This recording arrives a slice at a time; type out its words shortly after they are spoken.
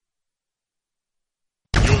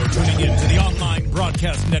tuning in to the online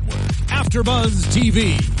broadcast network, AfterBuzz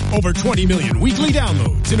TV. Over 20 million weekly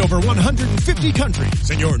downloads in over 150 countries,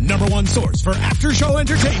 and your number one source for after-show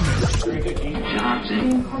entertainment.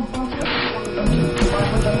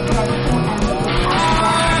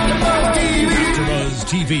 AfterBuzz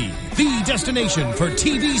TV, the destination for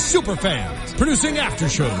TV superfans, producing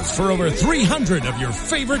aftershows for over 300 of your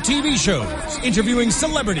favorite TV shows, interviewing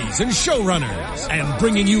celebrities and showrunners, and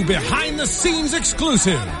bringing you behind-the-scenes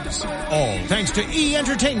exclusives. All thanks to E!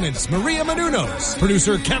 Entertainment's Maria Menounos,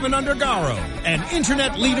 producer Kevin Undergaro, and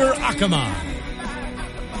internet leader Akamai.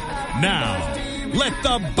 Now, let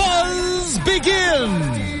the buzz begin!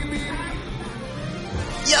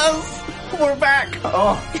 Yes, we're back.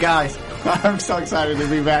 Oh, guys, I'm so excited to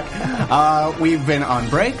be back. We've been on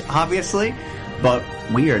break, obviously, but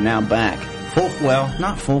we are now back.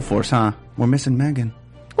 Not full force, huh? We're missing Megan.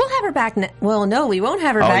 We'll have her back. Well, no, we won't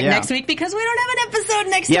have her back next week because we don't have an episode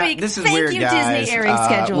next week. This is Thank weird, you, guys. Disney airing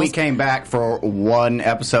schedules. We came back for one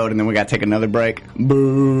episode and then we got to take another break.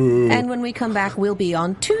 Boo. And when we come back, we'll be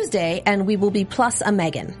on Tuesday, and we will be plus a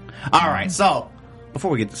Megan. All right, so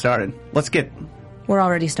before we get started, We're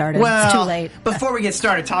already started. Well, it's too late. Before we get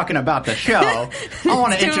started talking about the show, I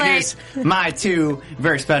want to introduce my two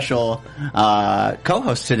very special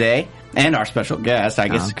co-hosts today, and our special guest. I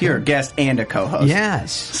guess you're a guest and a co-host.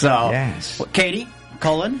 Yes. So, Katie,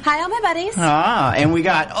 Cullen. Hi, all my buddies. And we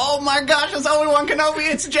got, oh my gosh, it's Obi-Wan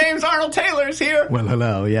Kenobi. It's James Arnold Taylor's here. Well,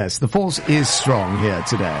 hello, yes. The force is strong here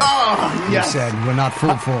today. Oh, yes. You said we're not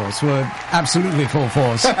full force. We're absolutely full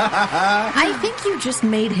force. I think you just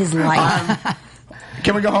made his life.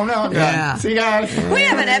 Can we go home now? Yeah. See you guys. We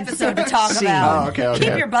have an episod to talk about. Oh, okay.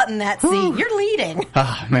 Keep your butt in that seat. You're leading.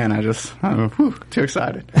 Oh, man, too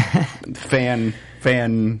excited. Fan.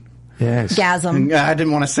 Yes. Gasm. I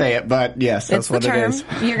didn't want to say it, but yes, that's It's the what term. it is.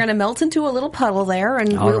 You're going to melt into a little puddle there,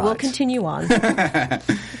 and we'll continue on.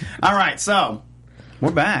 All right, so we're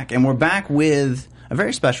back, and we're back with a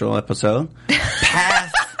very special episode,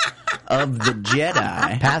 Path of the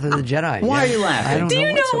Jedi. Path of the Jedi. Why are you laughing? Do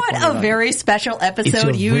you know what a very special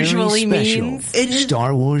episode usually means? It is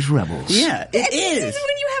Star Wars Rebels. Yeah, it is.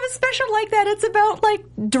 When you have a special like that, it's about like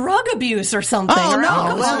drug abuse or something. Oh, or no.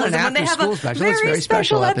 alcoholism. Well, When they have a special. It's a very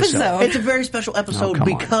special episode. It's a very special episode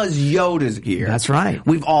come on. because Yoda's here. That's right.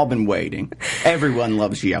 We've all been waiting. Everyone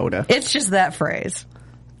loves Yoda. It's just that phrase.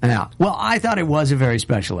 Yeah. Well, I thought it was a very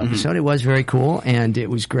special episode. Mm-hmm. It was very cool, and it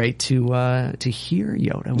was great to hear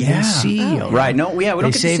Yoda. We didn't see Yoda. Right. No, we don't They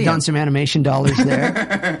get to see saved him. on some animation dollars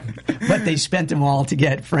there, but they spent them all to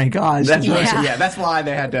get Frank Oz. That's that's why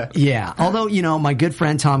they had to. Yeah. Although, my good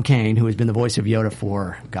friend Tom Kane, who has been the voice of Yoda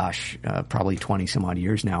for, probably 20 some odd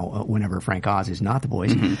years now, whenever Frank Oz is not the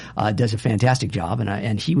voice, does a fantastic job.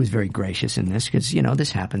 And he was very gracious in this because,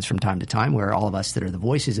 this happens from time to time where all of us that are the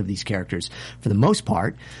voices of these characters, for the most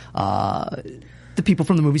part, the people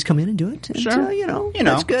from the movies come in and do it. And, Sure.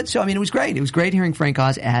 That's good. So, it was great. It was great hearing Frank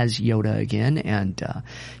Oz as Yoda again. And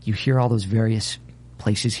you hear all those various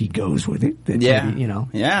places he goes with it that maybe,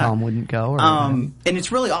 Tom wouldn't go. And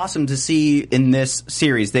it's really awesome to see in this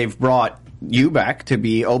series they've brought you back to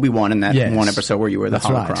be Obi-Wan in that one episode where you were the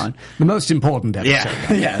holocron. Right. The most important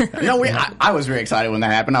episode. Yeah. No, I was very excited when that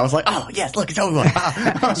happened. I was like, oh, yes, look, it's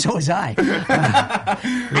Obi-Wan. So was I. I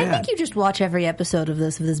think you just watch every episode of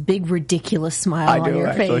this with this big, ridiculous smile on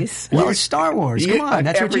your face. Well, it's Star Wars. Come on.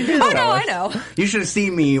 That's what you do. Oh, no, I know. You should have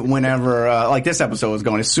seen me whenever, this episode was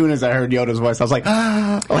going. As soon as I heard Yoda's voice, I was like,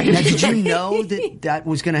 Now, did you know that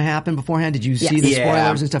was going to happen beforehand? Did you see the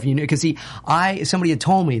spoilers and stuff? You knew? Because, somebody had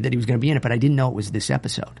told me that he was going to be in it, but I didn't know it was this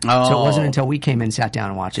episode. Oh. So it wasn't until we came in, sat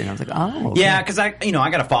down and watched it, and I was like, oh, okay. Yeah, because I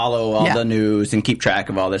got to follow all the news and keep track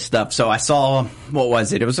of all this stuff. So I saw, what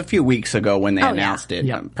was it? It was a few weeks ago when they announced it,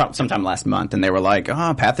 sometime last month, and they were like,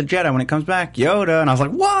 Path of Jedi, when it comes back, Yoda. And I was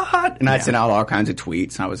like, what? And I sent out all kinds of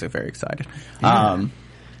tweets, and I was very excited. Yeah.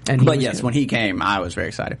 But yes, when he came, I was very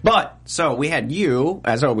excited. But, so we had you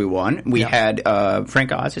as Obi-Wan, we had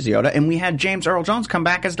Frank Oz as Yoda, and we had James Earl Jones come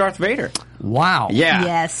back as Darth Vader. Wow. Yeah.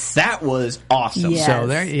 Yes. That was awesome. Yes. So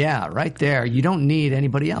right there. You don't need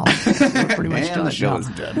anybody else. We're pretty much done. The show is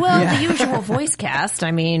done. Well, the usual voice cast,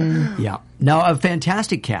 Yeah. No, a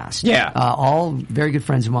fantastic cast. Yeah. All very good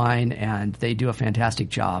friends of mine, and they do a fantastic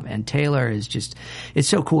job. And Taylor is it's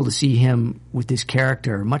so cool to see him with this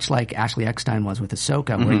character, much like Ashley Eckstein was with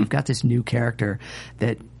Ahsoka, where you've got this new character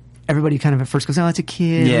that everybody kind of at first goes, oh, it's a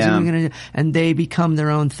kid. Yeah. What's he gonna do? And they become their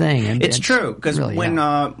own thing. And it's true, because really, when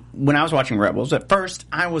I was watching Rebels, at first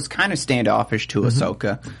I was kind of standoffish to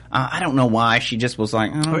Ahsoka. I don't know why. She just was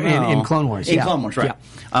like, I don't know. In Clone Wars. In Clone Wars, right.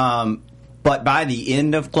 Yeah. But by the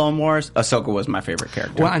end of Clone Wars, Ahsoka was my favorite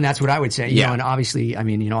character. Well, and that's what I would say. You know, and obviously, I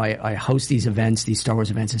mean, I host these events, these Star Wars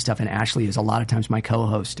events and stuff, and Ashley is a lot of times my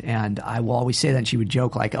co-host. And I will always say that, and she would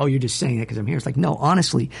joke like, oh, you're just saying that because I'm here. It's like, no,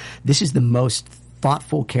 honestly, this is the most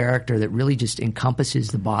thoughtful character that really just encompasses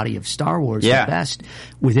the body of Star Wars the best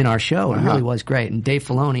within our show. It really was great. And Dave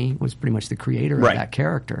Filoni was pretty much the creator of that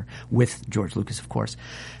character, with George Lucas, of course.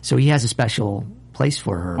 So he has a special place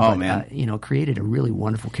for her. Oh, man. Created a really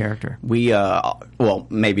wonderful character. We, well,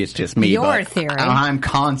 maybe it's just me, Your theory. I'm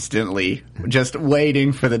constantly just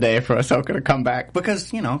waiting for the day for Ahsoka to come back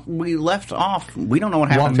because, we left off. We don't know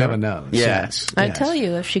what happened to her. One never knows. Yes. I tell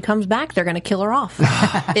you, if she comes back, they're going to kill her off.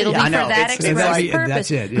 It'll be for that express purpose.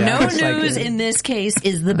 That's it. Yeah. No news in this case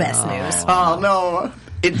is the best news. Oh, no.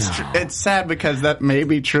 It's sad because that may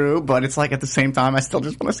be true, but it's like at the same time, I still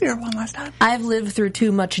just want to see her one last time. I've lived through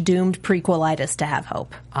too much doomed prequelitis to have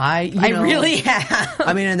hope. I really have.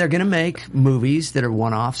 I mean, and they're going to make movies that are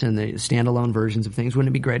one-offs and the standalone versions of things.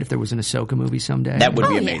 Wouldn't it be great if there was an Ahsoka movie someday? That would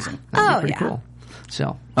be amazing. That'd be pretty cool.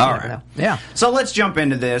 So, all right. Yeah. So let's jump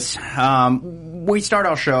into this. We start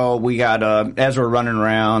our show. We got Ezra running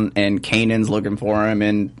around, and Kanan's looking for him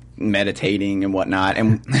and meditating and whatnot.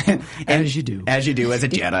 And as you do. As you do as a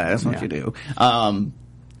Jedi. That's what you do. And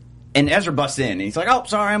Ezra busts in, and he's like, oh,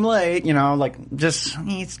 sorry, I'm late.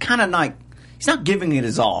 He's kind of like, he's not giving it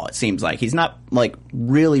his all, it seems like. He's not, like,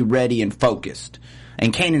 really ready and focused.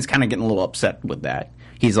 And Kanan's kind of getting a little upset with that.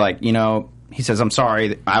 He's like, he says, I'm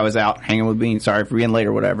sorry, I was out hanging with Bean, sorry for being late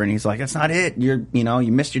or whatever. And he's like, that's not it. You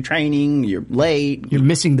missed your training, you're late. You're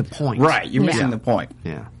missing the point. Right, you're missing the point.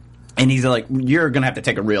 Yeah. And he's like, you're going to have to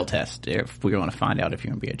take a real test if we want to find out if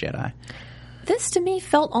you're going to be a Jedi. This, to me,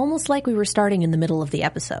 felt almost like we were starting in the middle of the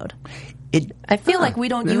episode. I feel like we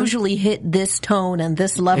don't usually hit this tone and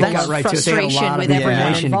this level of frustration with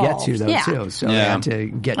everyone involved. To get to, though, too. So we had to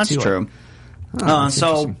get That's to true. it.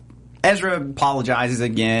 So Ezra apologizes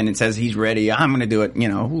again and says he's ready. I'm going to do it.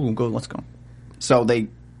 Let's go. So they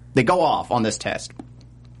go off on this test.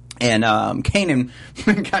 And Kanan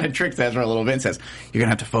kind of tricks Ezra a little bit and says, you're going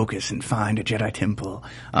to have to focus and find a Jedi temple.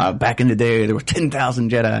 Back in the day, there were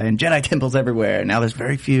 10,000 Jedi and Jedi temples everywhere. Now there's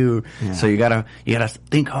very few. Yeah. So you gotta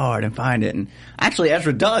think hard and find it. And actually,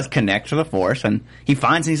 Ezra does connect to the Force, and he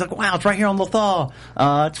finds it, and he's like, wow, it's right here on Lothal.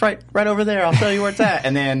 It's right over there. I'll show you where it's at.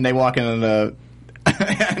 And then they walk into the...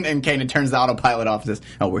 and Kanan turns the autopilot off and says,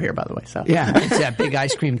 oh, we're here, by the way. So yeah, it's that big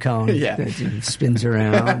ice cream cone that spins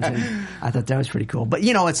around. And I thought that was pretty cool. But,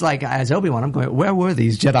 it's like, as Obi-Wan, I'm going, where were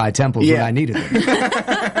these Jedi temples when I needed them?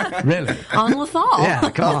 Really? On Lothal.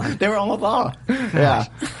 Yeah, come on. They were on Lothal. Yeah.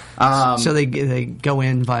 So they go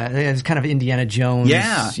in via, it's kind of Indiana Jones,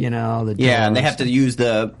 the and they have to use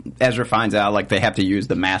Ezra finds out, like, they have to use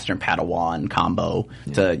the Master and Padawan combo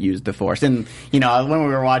to use the Force. And, when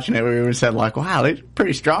we were watching it, we said, like, wow, they're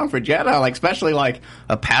pretty strong for Jedi, like, especially, like,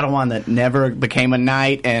 a Padawan that never became a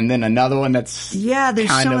knight, and then another one that's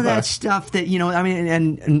there's some of that stuff that,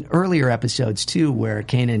 and earlier episodes, too, where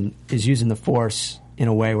Kanan is using the Force in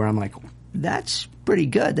a way where I'm like, that's pretty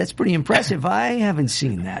good. That's pretty impressive. I haven't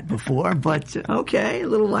seen that before, but okay, a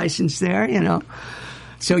little license there,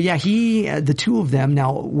 So the two of them,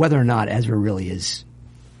 now, whether or not Ezra really is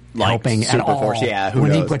like helping at all, Force, who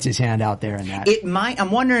when knows? He puts his hand out there and that. It might,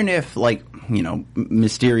 I'm wondering if, like,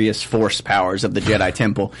 mysterious Force powers of the Jedi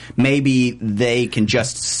Temple, maybe they can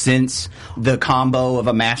just sense the combo of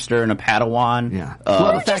a Master and a Padawan. Yeah.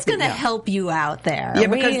 We're just going to help you out there. Yeah,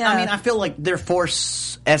 because, I feel like their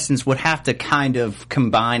Force essence would have to kind of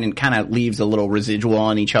combine and kind of leaves a little residual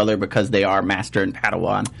on each other because they are Master and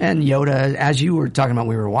Padawan. And Yoda, as you were talking about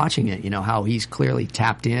when we were watching it, how he's clearly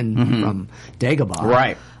tapped in from Dagobah.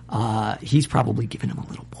 Right. He's probably giving him a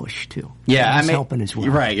little push, too. Yeah, he's helping as well.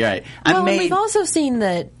 Right. Well, we've also seen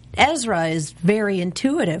that Ezra is very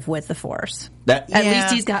intuitive with the Force. At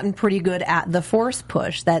least he's gotten pretty good at the Force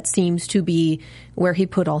push. That seems to be where he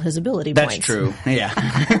put all his ability points. That's true. Yeah.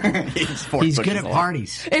 He's good at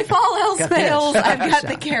parties. If all else fails, I've got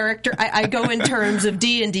the character. I go in terms of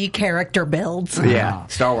D&D character builds. Yeah,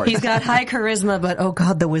 Star Wars. He's got high charisma, but oh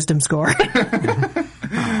god, the wisdom score.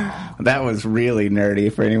 That was really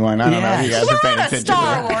nerdy for anyone. I don't know if you guys are paying attention to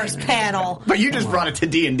Star Wars panel. But you just brought it to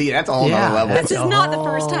D&D. That's a whole other level. This is not the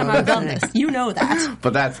first time I've done this. You know that.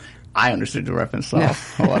 But I understood the reference, so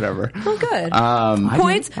whatever. Well, good.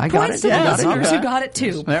 Points to the listeners who got it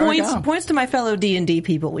too. Points to my fellow D&D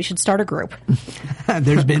people. We should start a group.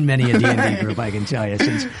 There's been many a D&D group, I can tell you,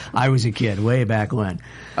 since I was a kid, way back when.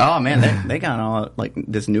 Oh man, they got all like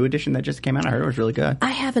this new edition that just came out. I heard it was really good.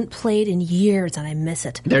 I haven't played in years, and I miss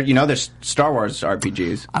it. There's Star Wars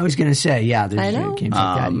RPGs. I was going to say, there's games like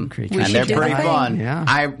that. And they're pretty fun. Yeah.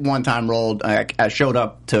 I one time rolled. I showed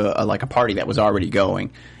up to like a party that was already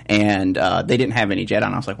going, and they didn't have any Jedi.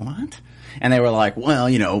 And I was like, what? And they were like, well,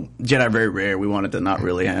 Jedi are very rare. We wanted to not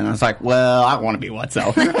really. And I was like, well, I want to be what,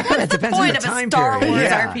 so. It depends on the time period. Point of a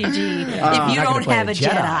Star Wars RPG if you don't have a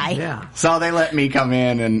Jedi. Yeah. So they let me come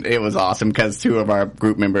in, and it was awesome because 2 of our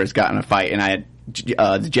group members got in a fight, and I had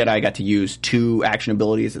the Jedi got to use 2 action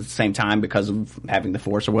abilities at the same time because of having the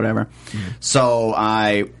Force or whatever. Mm. So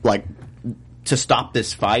to stop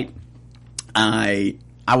this fight,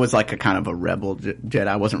 I was like a kind of a rebel Jedi.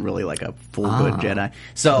 I wasn't really like a full good Jedi.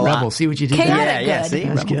 So rebel, see what you did there? Chaotic good. See?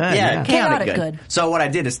 That's good. Yeah, chaotic good. So what I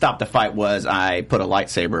did to stop the fight was I put a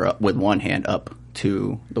lightsaber up with one hand up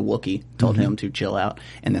to the Wookiee, told him to chill out,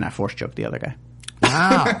 and then I force choked the other guy.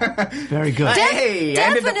 Wow. Very good.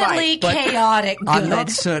 Definitely chaotic good. I'm not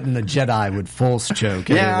certain the Jedi would force choke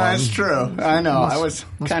anyone. Yeah, that's true. I know. I was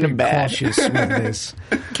kind of bad. Cautious with this.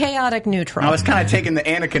 Chaotic neutral. I was kind of taking the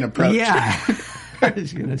Anakin approach. Yeah. I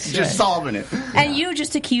was gonna say. Just solving it. And you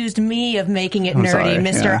just accused me of making it nerdy,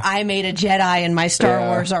 Mr. Yeah. I made a Jedi in my Star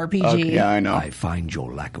Wars RPG. Okay, yeah, I know. I find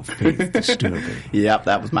your lack of faith disturbing. Yep,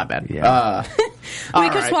 that was my bad. Yeah. We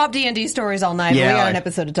could swap D&D stories all night. Yeah, we got an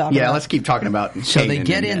episode to talk about. Yeah, let's keep talking about So they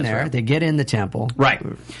get in there. They get in the temple. Right.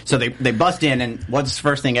 So they bust in, and what's the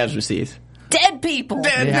first thing Ezra sees? Dead people.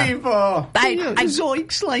 Dead people.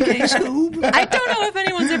 Zoinks like a Scoob. I don't know if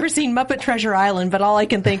anyone's ever seen Muppet Treasure Island, but all I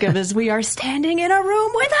can think of is we are standing in a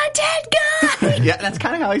room with a dead guy. Yeah, that's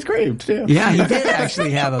kind of how he screamed, too. Yeah, he did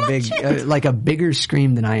actually have a big, like a bigger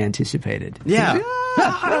scream than I anticipated. Yeah.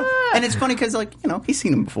 And it's funny because, he's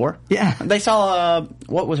seen him before. Yeah. They saw,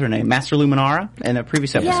 what was her name? Master Luminara in a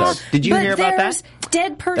previous episode. Yeah, did you hear about that?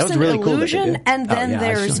 Dead person that was really illusion, cool and then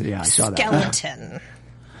there's I saw that. skeleton.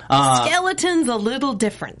 Skeleton's a little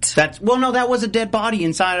different. That was a dead body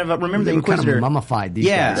inside of a. Remember the Inquisitor? Kind of mummified these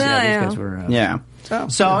guys. Yeah, these guys were.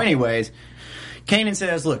 So, anyways, Kanan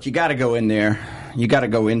says, "Look, you got to go in there. You got to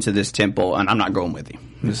go into this temple, and I'm not going with you.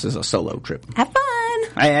 This is a solo trip. Have fun."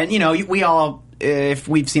 And we all, if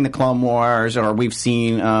we've seen the Clone Wars or we've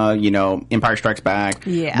seen, Empire Strikes Back,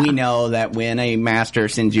 we know that when a master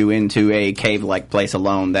sends you into a cave-like place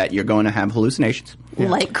alone, that you're going to have hallucinations.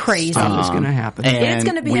 Like crazy. Stuff is going to happen. And it's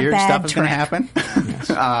going to be weird a bad stuff is trip. going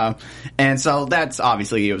to happen. And so that's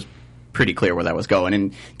obviously, it was pretty clear where that was going.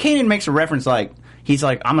 And Kanan makes a reference he's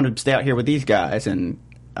like, I'm going to stay out here with these guys and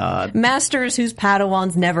masters whose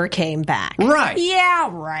Padawans never came back. Right. Yeah,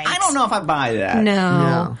 right. I don't know if I buy that.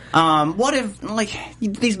 No. What if,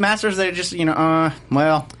 these masters, they're just,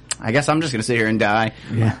 well, I guess I'm just going to sit here and die.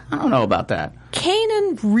 Yeah. I don't know about that.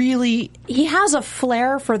 Kanan really, he has a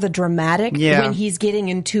flair for the dramatic when he's getting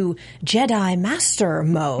into Jedi Master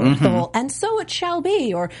mode. And so it shall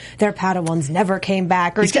be, or their Padawans never came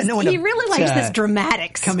back, or he really likes this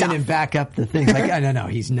dramatic come stuff. in and back up the things. No,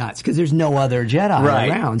 he's nuts, because there's no other Jedi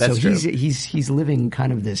around. That's so true. he's living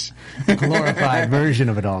kind of this glorified version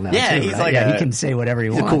of it all now. Yeah, too, he's right? He can say whatever he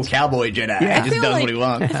wants. He's a cool cowboy Jedi. Yeah. He just does what he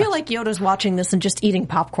wants. I feel like Yoda's watching this and just eating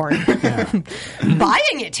popcorn.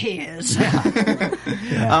 Buying it, he is.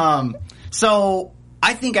 So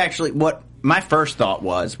I think actually what my first thought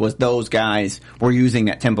was those guys were using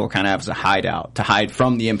that temple kind of as a hideout to hide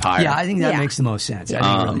from the Empire. Yeah, I think that makes the most sense. I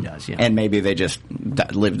think it really does. Yeah. And maybe they just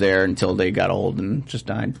lived there until they got old and just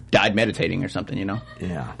died meditating or something.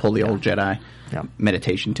 Yeah. Pull the old Jedi. Yeah.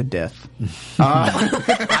 Meditation to death.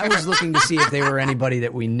 I was looking to see if they were anybody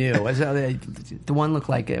that we knew. The one looked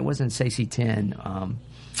like it wasn't Sacy 10.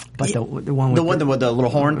 But the one with the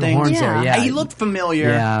little horn thing? Horns there, yeah. He looked familiar.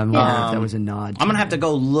 Yeah, I wonder if that was a nod. I'm going to have to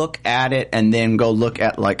go look at it and then go look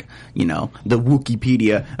at, the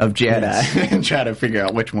Wikipedia of Jedi and try to figure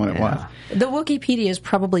out which one it was. The Wikipedia has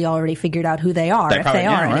probably already figured out who they are, if they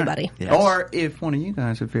are anybody. Yes. Or if one of you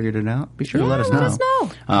guys have figured it out, be sure to let us know. Let us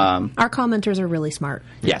know. Our commenters are really smart.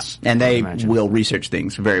 Yes, and they will research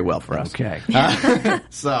things very well for us. Okay.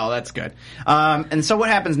 So that's good. And so what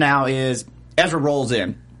happens now is Ezra rolls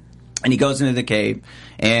in. And he goes into the cave,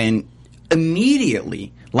 and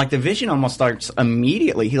immediately, the vision almost starts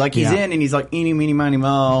immediately. He's in, and he's like, eeny, meeny, miny,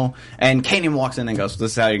 mo. And Kanan walks in and goes,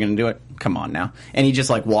 this is how you're going to do it? Come on now. And he just,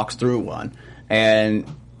 walks through one. And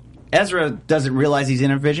Ezra doesn't realize he's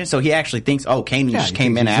in a vision, so he actually thinks, oh, Kanan just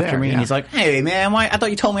came in after me, and he's like, hey, man, I thought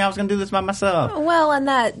you told me I was going to do this by myself. Well, and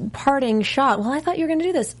that parting shot, well, I thought you were going to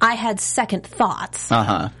do this. I had second thoughts.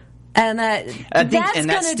 Uh-huh. And that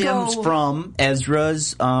stems from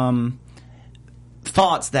Ezra's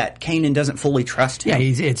thoughts that Kanan doesn't fully trust him.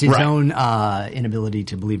 Yeah, it's his own inability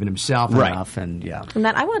to believe in himself enough, and And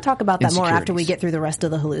that I want to talk about that more after we get through the rest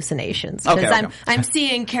of the hallucinations, because I'm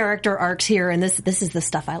seeing character arcs here, and this is the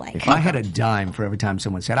stuff I like. If I had a dime for every time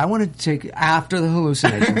someone said, "I want to take after the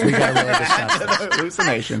hallucinations," we got to really discuss the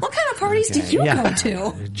hallucinations. What kind of parties did you go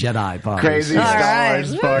to? Jedi parties, crazy Star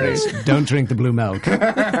Wars parties. Don't drink the blue milk.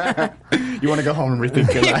 You want to go home and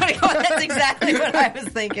rethink your life. That's exactly what I was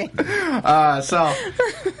thinking.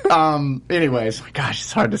 Anyways, gosh,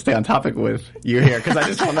 it's hard to stay on topic with you here because I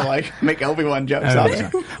just want to make Obi-Wan jokes out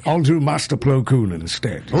there. I'll do Master Plo Koon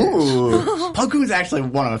instead. Ooh, Plo Koon's actually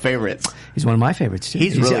one of my favorites. He's one of my favorites too.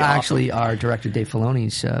 He's really actually awesome. Our director Dave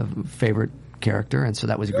Filoni's favorite character, and so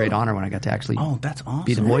that was a great honor when I got to actually that's awesome.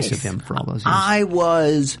 be the voice of him for all those years. I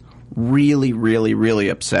was really, really, really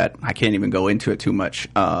upset. I can't even go into it too much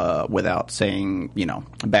without saying,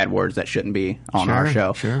 bad words that shouldn't be on our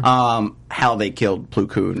show. Sure. How they killed Plo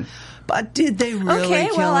Koon. But did they really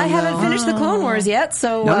kill him? I haven't finished the Clone Wars yet,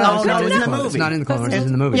 so... No, it's in the movie. It's not in the Clone Wars, it's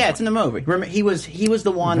in the movie. Yeah, it's in the movie. Remember, he was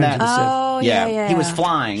the one that... Oh, yeah. He was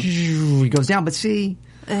flying. He goes down, but see...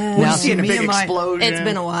 Now seeing a big explosion. It's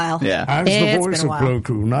been a while. Yeah. As the voice of Plo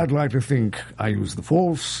Koon, I'd like to think I used the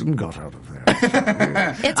Force and got out of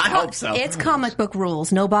there. I hope so. It's comic book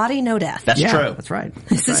rules. No body, no death. That's true. That's right.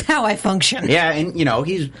 This is how I function. Yeah, and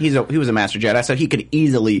he was a Master Jedi, so he could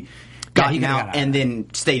easily gotten out and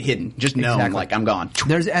then stayed hidden. Just known, I'm gone.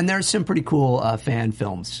 There's some pretty cool fan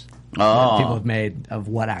films. People have made of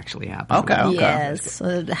what actually happened. Okay. Yes,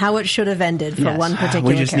 how it should have ended for one particular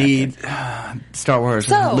We just need Star Wars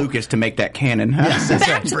Lucas to make that canon. Yes,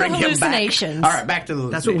 back to the hallucinations. All right, back to the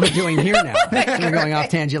That's what we're doing here now. We're going off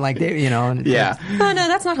tangent like they, Yeah. No,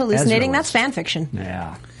 that's not hallucinating. That's fan fiction.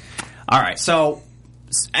 Yeah. All right, so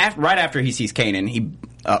right after he sees Kanan, he...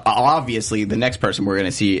 obviously, the next person we're going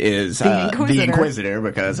to see is the Inquisitor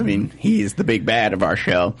because, he's the big bad of our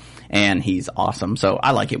show, and he's awesome. So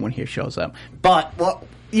I like it when he shows up. But,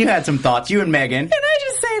 you had some thoughts. You and Megan. Can I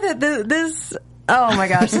just say that this... Oh my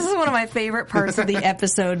gosh, this is one of my favorite parts of the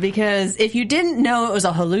episode because if you didn't know it was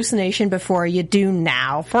a hallucination before, you do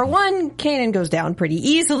now. For one, Kanan goes down pretty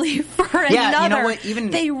easily. For another, you know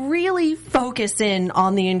what? They really focus in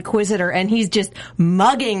on the Inquisitor and he's just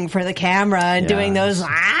mugging for the camera and doing those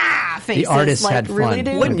faces. The artists had really, fun.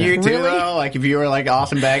 dude? Wouldn't you too, though? Like, if you were,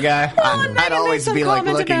 awesome bad guy? I'd always be,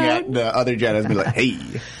 looking at the other Jedi and be like, hey,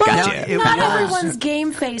 gotcha. Not everyone's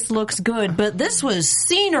game face looks good, but this was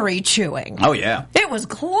scenery chewing. Oh, yeah. It was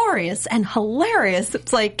glorious and hilarious.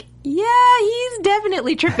 It's like, yeah, he's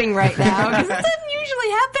definitely tripping right now because it doesn't usually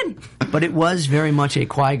happen. But it was very much a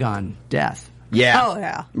Qui-Gon death. Yeah. Oh,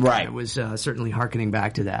 yeah. Right. It was certainly hearkening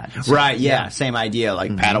back to that. So, right, yeah. Same idea.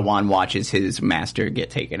 Padawan watches his master get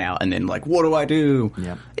taken out and then, what do I do?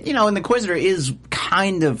 Yep. And the Inquisitor is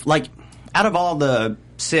kind of, out of all the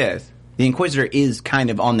Sith, the Inquisitor is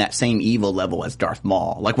kind of on that same evil level as Darth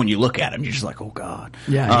Maul. When you look at him, you're just like, oh, God.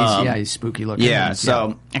 Yeah, he's spooky looking. Yeah,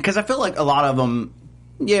 so, because I feel like a lot of them,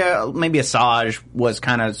 maybe Asajj was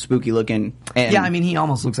kind of spooky looking. And he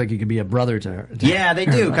almost looks like he could be a brother to yeah, they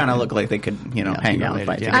do kind of look like they could, hang out and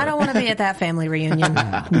fight together. I don't want to be at that family reunion.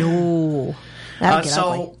 No.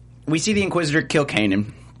 So, we see the Inquisitor kill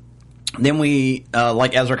Kanan. Then we,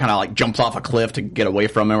 Ezra kind of jumps off a cliff to get away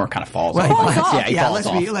from him or kind of falls off. Yeah, he falls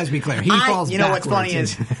off. Let's be clear. He falls You know what's funny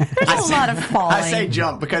is... There's a lot of falling. I say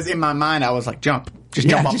jump because in my mind I was like, jump. Just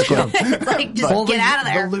jump off the cliff. It's just get out of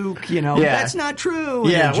there. The Luke, that's not true.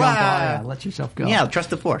 Yeah, jump off. Let yourself go. Yeah, trust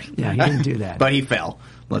the Force. Yeah, he didn't do that. But he fell.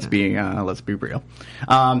 Let's be real.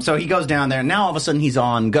 So he goes down there. Now all of a sudden he's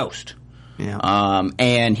on Ghost. Yeah.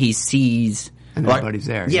 And he sees... And everybody's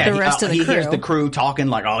there. Yeah, the rest of the he crew. Hears the crew talking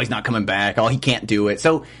he's not coming back. He can't do it.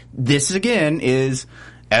 So this, again, is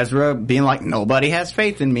Ezra being like, nobody has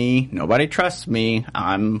faith in me. Nobody trusts me.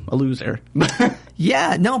 I'm a loser.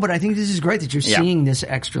 Yeah, no, but I think this is great that you're seeing this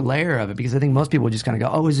extra layer of it because I think most people just kind of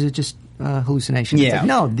go, oh, is it just hallucination? Yeah. It's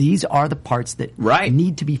no, these are the parts that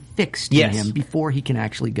need to be fixed in him before he can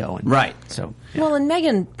actually go. Right. So, Well, and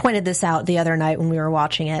Megan pointed this out the other night when we were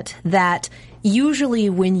watching it, that usually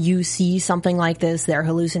when you see something like this, they're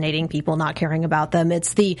hallucinating people, not caring about them.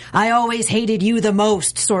 It's the, I always hated you the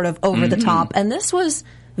most sort of over the top. And this was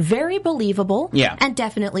very believable and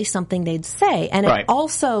definitely something they'd say. And it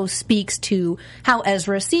also speaks to how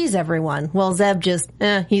Ezra sees everyone. Well, Zeb just,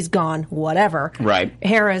 he's gone, whatever. Right.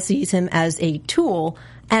 Hera sees him as a tool.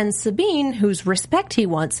 And Sabine, whose respect he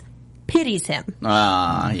wants, pities him.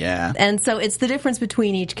 Yeah. And so it's the difference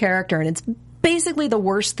between each character, and it's basically the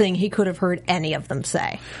worst thing he could have heard any of them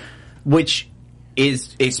say. Which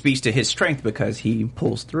it speaks to his strength because he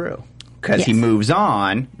pulls through. Because he moves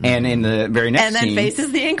on, and in the very next scene, and then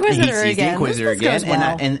faces the Inquisitor he sees again. the Inquisitor again,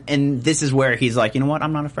 well. and this is where he's like, you know what?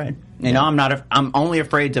 I'm not afraid. You know, I'm only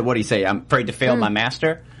afraid to, what do you say? I'm afraid to fail my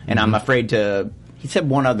master, and I'm afraid to. He said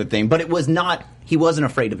one other thing, but it was not. He wasn't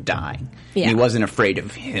afraid of dying. Yeah. He wasn't afraid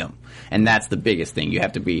of him, and that's the biggest thing. You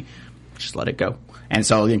have to be. Just let it go. And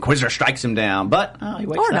so the Inquisitor strikes him down, but he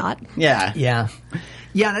wakes up. Or not. Yeah.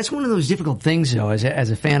 Yeah, that's one of those difficult things, though, as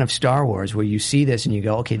a fan of Star Wars, where you see this and you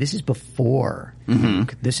go, okay, this is before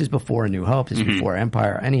Luke. This is before A New Hope. This is before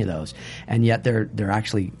Empire, any of those. And yet they're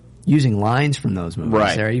actually using lines from those movies.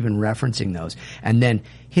 Right. They're even referencing those. And then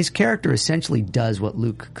his character essentially does what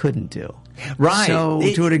Luke couldn't do. Right. So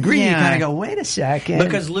to a degree, you kind of go, wait a second.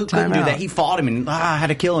 Because Luke couldn't do that. He fought him and had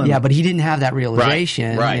to kill him. Yeah, but he didn't have that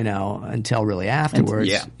realization, until really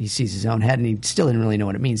afterwards. He sees his own head and he still didn't really know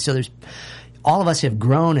what it means. So all of us have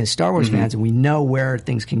grown as Star Wars fans, and we know where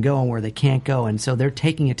things can go and where they can't go, and so they're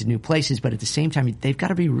taking it to new places. But at the same time, they've got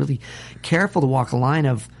to be really careful to walk a line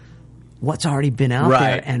of what's already been out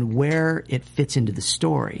there and where it fits into the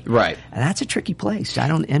story. Right, and that's a tricky place. I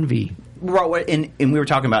don't envy. Right, and we were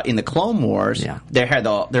talking about in the Clone Wars,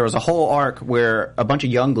 there was a whole arc where a bunch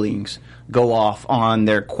of younglings go off on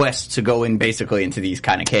their quest to go in basically into these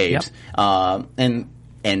kind of caves,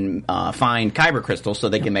 and find kyber crystals so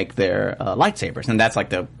they can make their lightsabers. And that's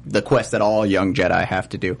like the quest that all young Jedi have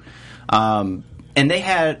to do. And they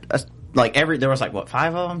had there was 5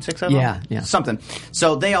 of them, 6 of them? Yeah. Something.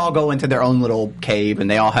 So they all go into their own little cave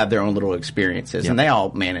and they all have their own little experiences and they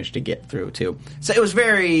all managed to get through too. So it was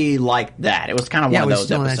very like that. It was kind of one of those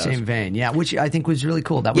still episodes. In that same vein. Yeah, which I think was really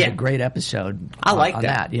cool. That was a great episode. I like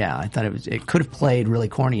that. Yeah, I thought it could have played really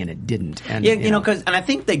corny and it didn't. And, and I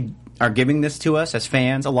think they are giving this to us as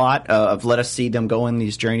fans a lot of let us see them go on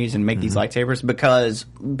these journeys and make these lightsabers, because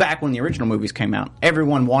back when the original movies came out,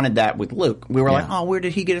 everyone wanted that with Luke. We were like, oh, where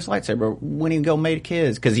did he get his lightsaber? When he go make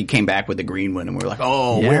his? Because he came back with the green one, and we were like,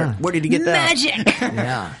 oh, where did he get that?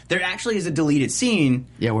 Magic! There actually is a deleted scene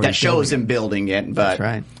that shows him building it. But, that's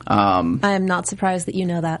right. I am not surprised that you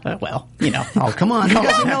know that. Oh, come on. Who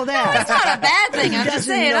doesn't know that? That's not a bad thing. I'm just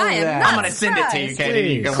saying I am not I'm going to send it to you,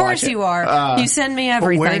 Katie. You can of course you are. You send me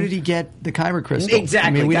everything. Where did he get the kyber crystal? Exactly.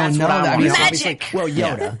 I mean, we don't know that. Magic.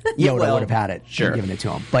 Yoda. Yoda would have had it. Sure. Given it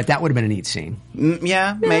to him. But that would have been a neat scene.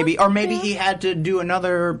 Maybe. Or maybe he had to do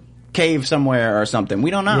another cave somewhere or something.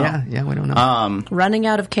 We don't know. Yeah, we don't know. Running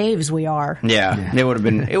out of caves, we are. Yeah. It would have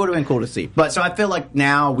been cool to see. But so I feel like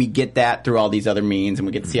now we get that through all these other means, and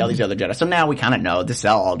we get to see all these other Jedi. So now we kind of know this is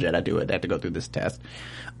how all Jedi do it. They have to go through this test.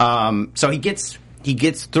 So he gets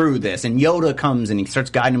through this, and Yoda comes and he starts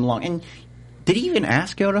guiding him along. And did he even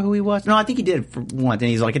ask Yoda who he was? No, I think he did for once, and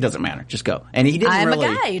he's like, it doesn't matter, just go. And he didn't I'm a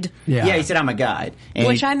guide. Yeah, he said, I'm a guide. And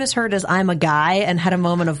which I misheard as I'm a guy and had a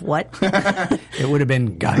moment of what? It would have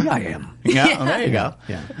been guy I am. Yeah, well, there you go.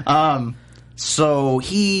 Yeah. So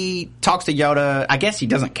he talks to Yoda. I guess he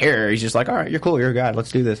doesn't care. He's just like, all right, you're cool, you're a guide,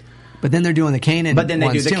 let's do this. But then they're doing the Kanan. But then they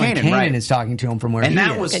do the Kanan, Kanan is talking to him from where he is. And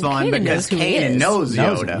that was fun because Kanan knows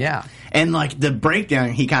Yoda. Yeah. And like the breakdown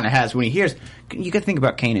he kind of has when he hears, you got to think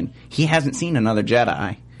about Kanan. He hasn't seen another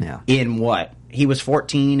Jedi in what? He was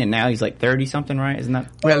 14 and now he's like 30 something, right? Isn't that?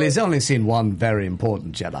 Well, he's only seen one very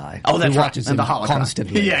important Jedi. Oh, that's he watches him the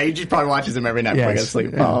constantly. Yeah, he just probably watches him every night before he goes to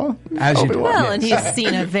sleep. Oh, as you do. Well, and he's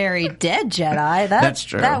seen a very dead Jedi. That's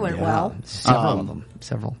true. That went well. Several of them.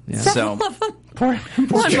 Several. Yeah. Several of them. One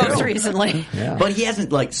most recently. Yeah. But he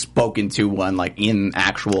hasn't like spoken to one like in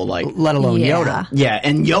actual like, let alone Yoda. Yeah,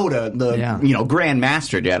 and Yoda, the Grand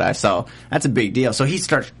Master Jedi. So that's a big deal. So he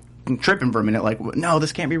starts tripping for a minute, like, no,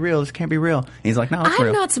 this can't be real. This can't be real. And he's like, no, it's real.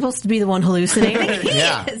 I'm not supposed to be the one hallucinating. He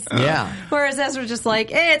is. Yeah. Whereas Ezra's just like,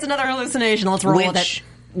 hey, it's another hallucination. Let's roll with it.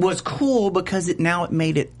 Was cool because it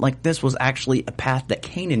made it like this was actually a path that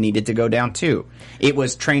Kanan needed to go down too. It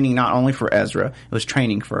was training not only for Ezra, it was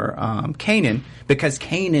training for Kanan, because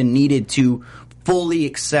Kanan needed to fully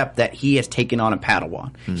accept that he has taken on a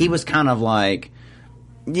Padawan. Mm-hmm. He was kind of like,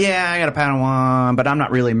 yeah, I got a Padawan, but I'm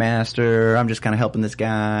not really master. I'm just kind of helping this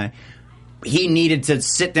guy. He needed to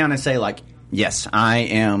sit down and say like, yes, I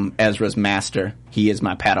am Ezra's master. He is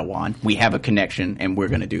my Padawan. We have a connection, and we're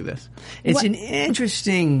going to do this. It's an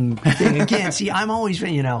interesting thing. Again, see, I'm always,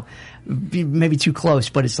 maybe too close,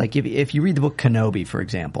 but it's like if you read the book Kenobi, for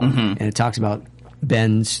example, and it talks about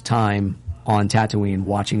Ben's time on Tatooine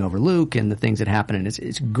watching over Luke and the things that happen, and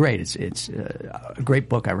it's great. It's a great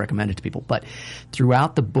book. I recommend it to people. But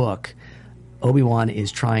throughout the book, Obi-Wan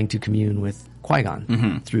is trying to commune with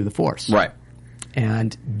Qui-Gon through the Force. Right.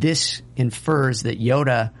 And this infers that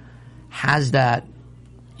Yoda has that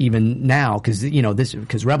even now,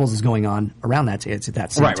 because Rebels is going on around that, it's at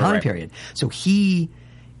that same time period. So he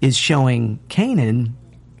is showing Kanan.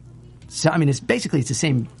 So I mean, it's the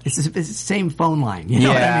same phone line. You know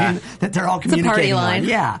what I mean? That they're all communicating on.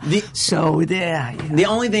 Yeah. The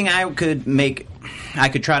only thing I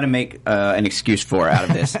could try to make an excuse for out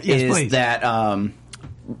of this is that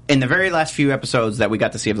in the very last few episodes that we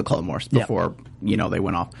got to see of the Clone Wars before they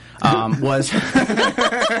went off, was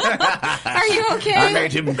Are you okay? I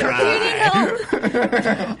made him cry. You need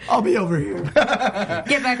help. I'll be over here.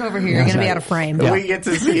 Get back over here. You're going to be out of frame. Yeah. We get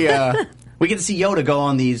to see Yoda go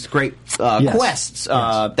on these great quests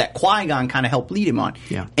that Qui-Gon kind of helped lead him on.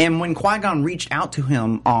 Yeah. And when Qui-Gon reached out to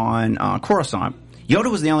him on Coruscant, Yoda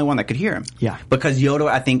was the only one that could hear him. Yeah. Because Yoda,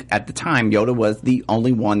 I think at the time, Yoda was the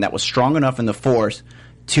only one that was strong enough in the Force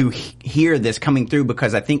to hear this coming through,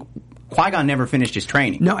 because I think Qui-Gon never finished his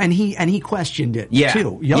training. No, and he questioned it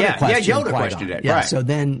too. Yoda questioned it. Yeah, right. So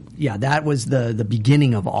then, that was the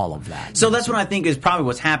beginning of all of that. So that's what I think is probably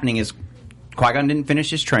what's happening is Qui-Gon didn't finish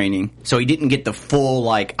his training, so he didn't get the full,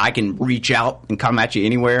 I can reach out and come at you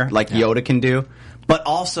anywhere like Yoda can do. But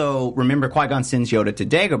also, remember, Qui-Gon sends Yoda to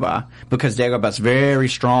Dagobah because Dagobah's very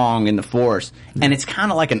strong in the Force, and it's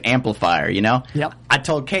kind of like an amplifier, you know? Yep. I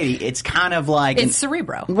told Katie, it's kind of like... It's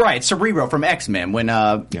Cerebro. Right, Cerebro from X-Men. When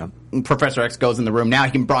Professor X goes in the room, now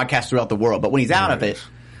he can broadcast throughout the world, but when he's out of it...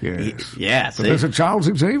 Yes. Professor Charles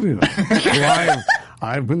Xavier.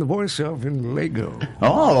 I've been the voice of in Lego.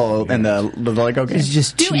 Oh, and the Lego game. It's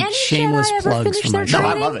just shameless plugs from my show. No,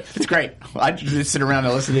 I love it. It's great. I just sit around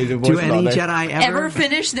and listen to the voice. Do any Jedi ever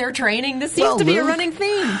finish their training? This seems to be a running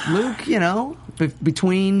theme. Luke,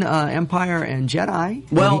 between Empire and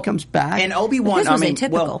Jedi, when he comes back. And Obi-Wan, this was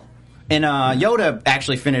atypical. And Yoda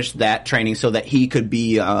actually finished that training so that he could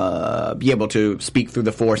be able to speak through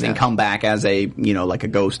the Force and come back as a like a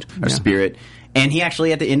ghost or spirit. And he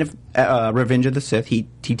actually, at the end of Revenge of the Sith, he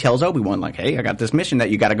tells Obi-Wan, hey, I got this mission that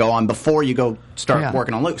you got to go on before you go start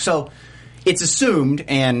working on Luke. So it's assumed,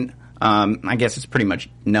 and I guess it's pretty much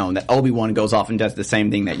known, that Obi-Wan goes off and does the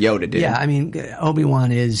same thing that Yoda did. Yeah, I mean,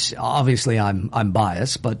 Obi-Wan is, obviously I'm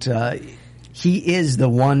biased, but he is the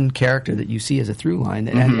one character that you see as a through line,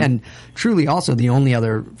 and truly also the only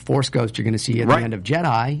other Force ghost you're going to see at the end of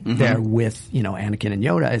Jedi there with Anakin and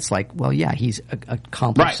Yoda. It's like, he's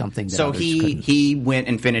accomplished something. That so he went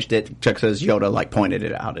and finished it because Yoda pointed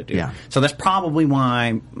it out how to do. Yeah. So that's probably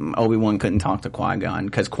why Obi-Wan couldn't talk to Qui-Gon,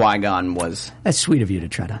 because Qui-Gon was. That's sweet of you to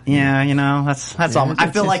try to. Yeah, that's all.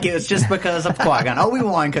 I feel like it was just because of Qui-Gon.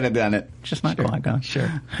 Obi-Wan could have done it, just not Qui-Gon.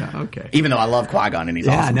 Sure. Okay. Even though I love Qui-Gon and he's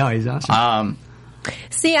awesome. Yeah, no, he's awesome.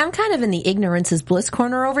 See, I'm kind of in the ignorance is bliss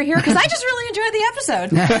corner over here because I just really enjoyed the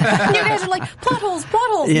episode. You guys are like, plot holes.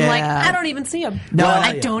 Yeah. I'm like, I don't even see them. No,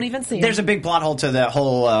 I don't even see them. There's a big plot hole to that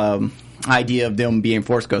whole idea of them being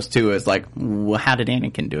Force ghosts too. Is like, well, how did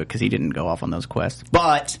Anakin do it? Because he didn't go off on those quests.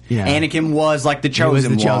 But Anakin was the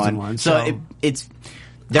chosen one. So it's.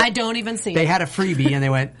 I don't even see it. They had a freebie and they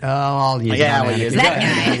went, I'll use that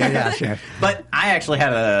guy. Yeah, sure. But I actually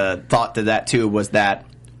had a thought to that too, was that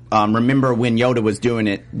remember when Yoda was doing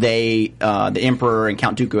it, the Emperor and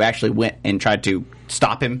Count Dooku actually went and tried to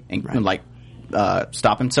stop him and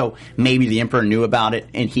stop him. So maybe the Emperor knew about it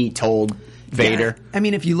and he told Vader. Yeah. I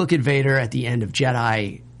mean, if you look at Vader at the end of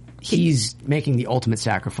Jedi, he's making the ultimate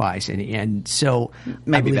sacrifice, and so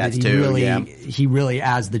maybe that's too. He really,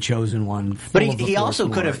 as the chosen one. But he also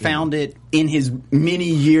could have found it in his many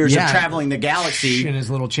years of traveling the galaxy in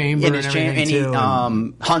his little chamber,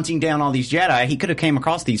 hunting down all these Jedi. He could have came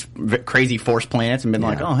across these crazy Force planets and been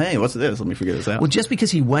like, "Oh, hey, what's this? Let me figure this out." Well, just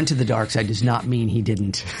because he went to the dark side does not mean he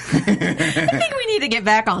didn't. I think we need to get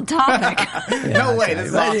back on topic. No way. This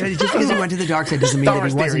is awesome. Just because he went to the dark side doesn't mean that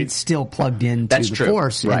he wasn't still plugged into the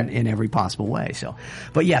Force in every possible way. So,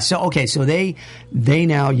 but so they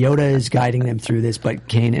now, Yoda is guiding them through this,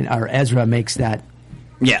 but Ezra makes that.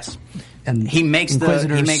 Yes. And he makes the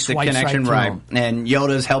connection right. And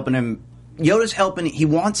Yoda's helping him. He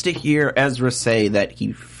wants to hear Ezra say that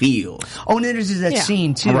he feels. Oh, and there's that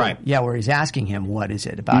scene too. Right. Yeah, where he's asking him, what is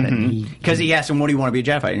it about it? Because he asked him, what do you want to be a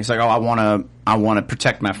Jedi? And he's like, I want to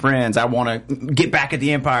protect my friends. I want to get back at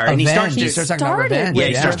the Empire. And he starts talking about revenge. Yeah,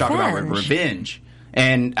 he starts talking about revenge.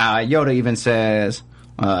 And Yoda even says,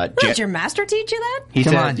 did your master teach you that? He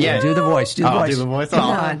said, do the voice. Do the voice. Do the voice. Come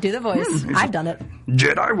on, do the voice. I've done it.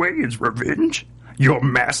 Jedi way is revenge. Your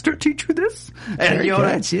master teach you this? And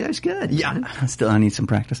Yoda, see, that's good. Yeah, I need some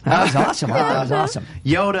practice. That was awesome. That was awesome.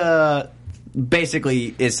 Yoda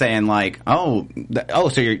basically is saying like, so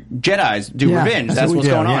your Jedis do revenge. That's what's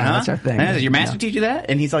going on, huh? That's our thing. Does your master teach you that?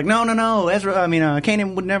 And he's like, no, Ezra.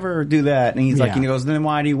 Kanan would never do that. And he's like, and he goes, then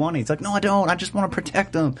why do you want it? He's like, no, I don't. I just want to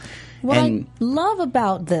protect them. What I love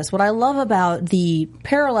about the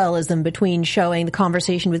parallelism between showing the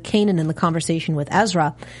conversation with Kanan and the conversation with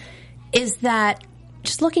Ezra is that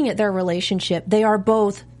just looking at their relationship, they are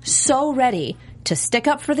both so ready to stick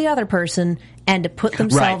up for the other person and to put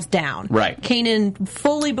themselves down. Right. Kanan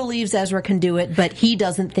fully believes Ezra can do it, but he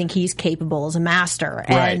doesn't think he's capable as a master.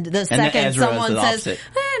 Right. And the second someone says,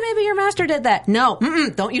 maybe your master did that. No,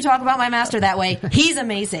 don't you talk about my master that way. He's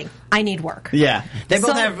amazing. I need work. Yeah. They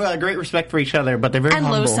both have great respect for each other, but they're very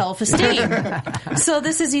humble. And low self-esteem. So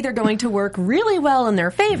this is either going to work really well in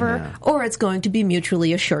their favor, or it's going to be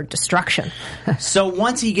mutually assured destruction. So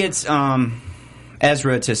once he gets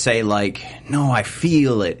Ezra to say, like, no, I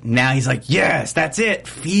feel it. Now he's like, yes, that's it.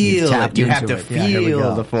 Feel it. You have to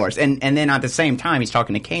feel the Force. And then at the same time, he's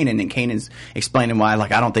talking to Kanan, and Kanan's explaining why,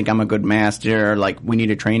 like, I don't think I'm a good master. Like, we need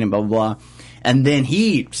to train him, blah, blah, blah. And then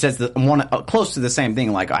he says close to the same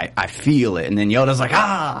thing, like, I feel it. And then Yoda's like,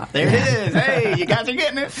 there it is. Hey, you guys are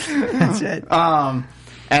getting it. That's it.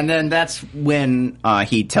 And then that's when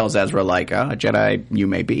he tells Ezra, like, a Jedi you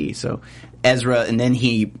may be. So Ezra, and then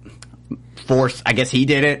he... Force, I guess he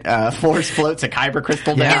did it. Force floats a kyber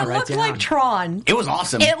crystal down. It looked like Tron. It was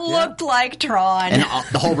awesome. It looked like Tron. And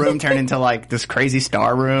the whole room turned into like this crazy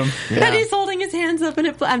star room. And he's holding his hands up,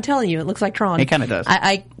 and I'm telling you, it looks like Tron. It kind of does.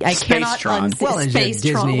 I cannot Tron. Space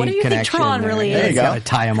Tron. What do you think Tron really is? There you go. Got to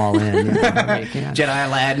tie them all in. Jedi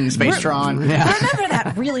Aladdin, Space Tron. Remember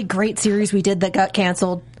that really great series we did that got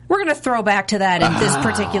canceled? We're going to throw back to that in this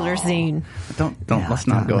particular scene. Let's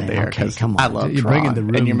not go there, because I love Tron, bringing the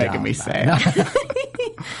room and you're down. making me sad.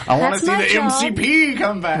 I want to see the MCP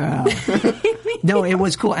come back. No, it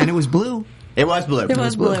was cool, and it was blue. It was blue. It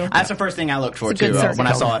was blue. That's the first thing I looked for, too. When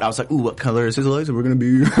I saw it, I was like, ooh, what color is his lightsaber going to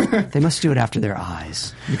be? They must do it after their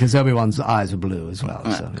eyes, because Obi-Wan's eyes were blue as well.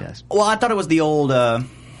 So, yes. Well, I thought it was the old...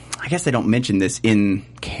 I guess they don't mention this in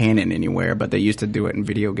canon anywhere, but they used to do it in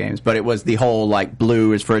video games. But it was the whole, like,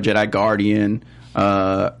 blue is for a Jedi Guardian,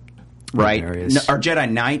 right? Or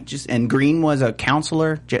Jedi Knight, and green was a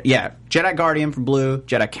counselor. Jedi Guardian for blue,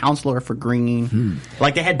 Jedi Counselor for green.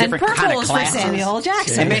 Like, they had different kind of classes. And purple is for Samuel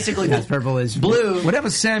Jackson. And basically, purple is blue. Whatever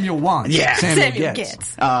Samuel wants. Yeah. Samuel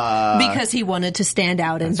gets. Because he wanted to stand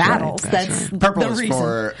out in battles. Right, that's purple the is reason.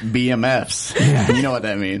 for BMFs. Yeah. You know what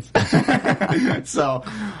that means. So,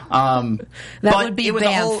 that would be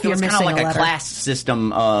Banff. It was kind of like a class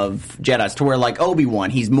system of Jedis, to where, like, Obi-Wan,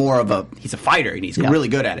 he's a fighter, and he's really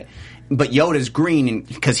good at it. But Yoda's green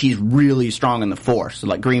because he's really strong in the Force. So,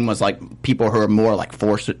 like, green was like people who are more like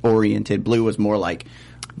Force oriented. Blue was more like.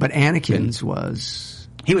 But Anakin's was.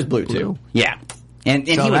 He was blue too. Yeah. And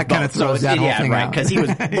so he was that kind of throws that whole thing out. Because he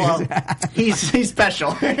was, he's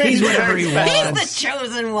special. He's whatever he wants. He's the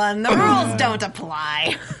chosen one. The rules don't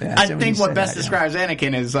apply. Yeah, I think what best describes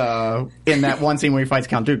Anakin is in that one scene where he fights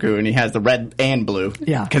Count Dooku and he has the red and blue.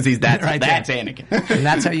 Yeah. Because that's Anakin. And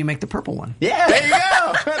that's how you make the purple one. Yeah, there you go.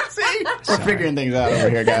 See? We're figuring things out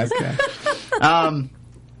over here, guys. Okay.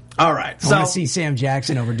 All right. I want to see Sam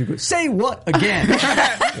Jackson over Dooku. Say what again?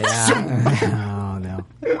 Oh, no.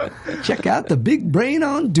 Check out the big brain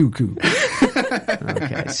on Dooku.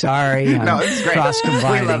 Okay, sorry. This is great.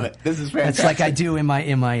 Cross-combining. We love it. This is fantastic. It's like I do in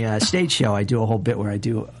my stage show. I do a whole bit where I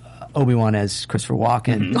do Obi-Wan as Christopher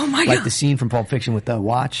Walken. Mm-hmm. Oh my God. God. The scene from Pulp Fiction with the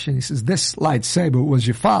watch. And he says, this lightsaber was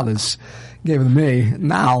your father's. Gave it to me.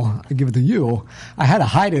 Now I give it to you. I had to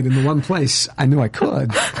hide it in the one place I knew I could.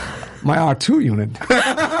 My R2 unit.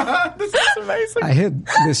 This is amazing. I hid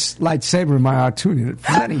this lightsaber in my R2 unit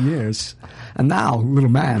for many years. And now, little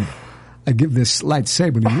man, I give this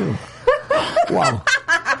lightsaber to you. Wow.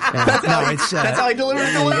 That's how he delivered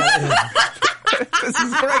it. This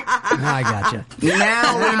is great. I gotcha.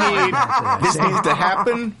 Now we need... This needs to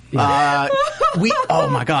happen. Oh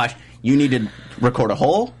my gosh. You need to record a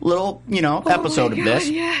whole little, episode of this,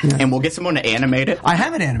 and we'll get someone to animate it. I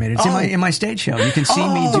have it animated. It's in my stage show. You can see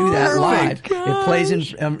me do that live. It plays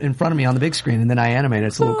in front of me on the big screen, and then I animate it.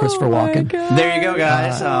 It's a little Christopher Walken. There you go,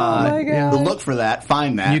 guys. Look for that.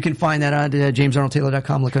 Find that. You can find that on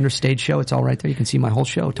JamesArnoldTaylor.com. Look under stage show. It's all right there. You can see my whole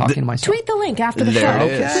show talking to myself. Tweet the link after the show.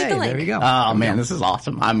 Okay, Tweet the link. There you go. Oh, man, this is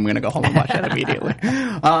awesome. I'm going to go home and watch that immediately.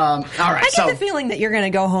 All right. I get the feeling that you're going to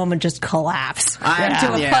go home and just collapse into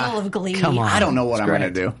a puddle of glee. Come on. I don't know what I'm going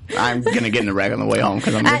to do. I'm going to get in a wreck on the way home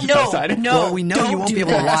because I'm just so excited. No, well, we know you won't be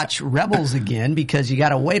able to watch Rebels again because you got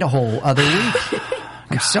to wait a whole other week.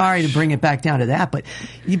 I'm sorry to bring it back down to that, but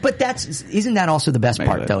isn't that also the best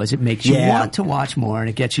part though? Is it makes you want to watch more and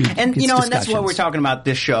it gets you and and that's what we're talking about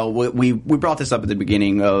this show. We brought this up at the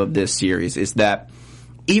beginning of this series is that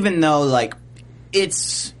even though like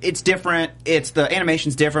it's different, the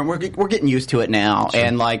animation's different. We're getting used to it now,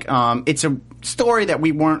 and like it's a story that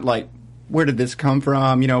we weren't like, where did this come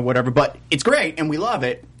from? Whatever. But it's great and we love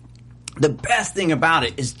it. The best thing about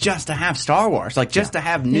it is just to have Star Wars, like just to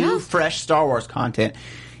have new, fresh Star Wars content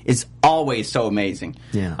is always so amazing.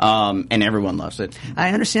 Yeah. And everyone loves it. I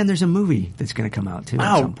understand there's a movie that's going to come out too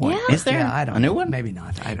at some point. Yeah. Is there? Yeah, I don't a new know. one? Maybe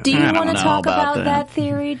not. I don't Do know. you want to talk about that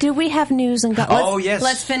theory? Do we have news and yes.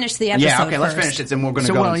 Let's finish the episode. Yeah, okay, first. let's finish it, and we're going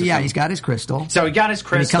to go. He's got his crystal. So he got his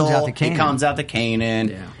crystal. He comes out to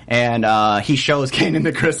Kanan. And he shows Kanan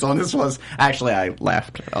the crystal. And this was actually, I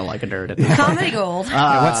laughed like a nerd at that. Comedy gold.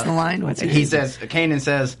 What's the line? Kanan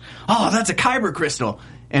says, "Oh, that's a kyber crystal,"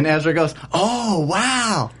 and Ezra goes, "Oh,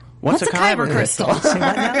 wow." What's a kyber crystal?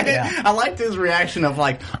 I liked his reaction of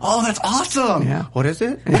like, "Oh, that's awesome." Yeah. What is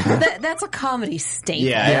it? That's a comedy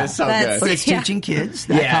statement. Yeah, it's so good. But it's teaching kids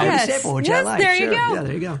that comedy staple, which I like. There you go. Yeah,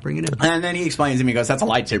 there you go. Bring it in. And then he explains to me, he goes, "That's a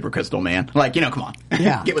lightsaber crystal, man. Like, come on.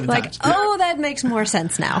 Yeah. Get with the times." That makes more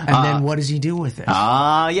sense now. And then what does he do with it?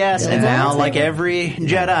 Yes. And now, like every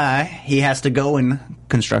Jedi, he has to go and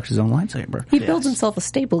construct his own lightsaber. He builds himself a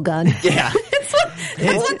staple gun. Yeah.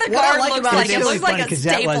 That's what the guard looks like. It looks like a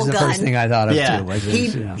staple gun. That was the first thing I thought of too.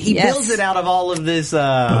 He builds it out of all of this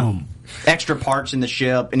extra parts in the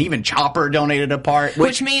ship, and even Chopper donated a part.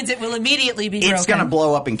 Which means it will immediately be broken. It's going to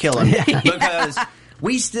blow up and kill him. Because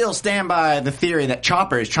we still stand by the theory that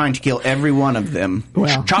Chopper is trying to kill every one of them.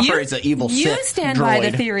 Well, Chopper is an evil Sith You stand droid. by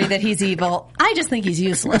the theory that he's evil. I just think he's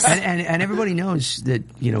useless. And everybody knows that,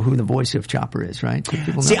 who the voice of Chopper is, right?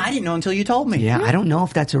 People know. See, I didn't know until you told me. Yeah, I don't know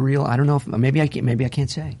if that's a real, I don't know if, maybe I can't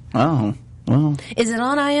say. Oh. Well, is it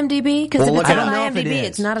on IMDb? Because if it's on IMDb,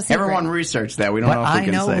 it's not a secret. Everyone researched that. We don't know if we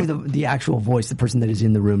can say. I know the actual voice, the person that is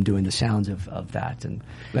in the room doing the sounds of that. And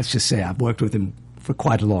let's just say I've worked with him for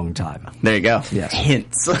quite a long time. There you go. Yes.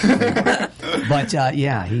 Hints. But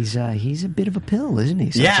he's a bit of a pill, isn't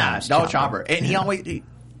he? Sometimes, Chopper. And he always,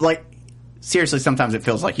 seriously, sometimes it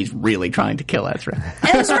feels like he's really trying to kill Ezra.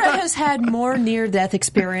 Ezra has had more near-death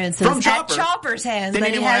experiences at Chopper's hands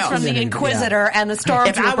than he has from the Inquisitor and the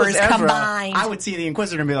Stormtroopers combined. I would see the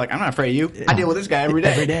Inquisitor and be like, "I'm not afraid of you. I deal with this guy every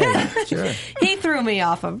day." Every day. Sure. He threw me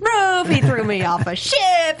off a roof. He threw me off a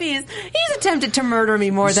ship. He's attempted to murder me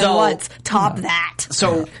more than once. Top that.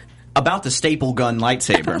 So, about the staple gun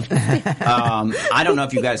lightsaber, I don't know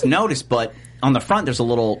if you guys noticed, but on the front there's a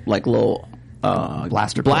little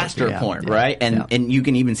blaster point, right? And you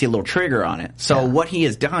can even see a little trigger on it. So what he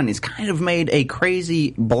has done is kind of made a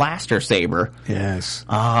crazy blaster saber. Yes.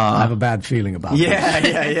 I have a bad feeling about this.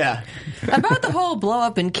 Yeah. About the whole blow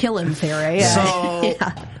up and kill him theory. So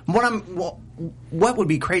what would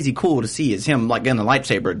be crazy cool to see is him like in a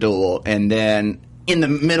lightsaber duel, and then in the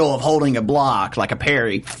middle of holding a block, like a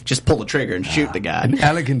parry, just pull the trigger and shoot the guy. An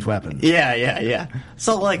elegant weapon. Yeah.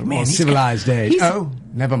 So, man, civilized age.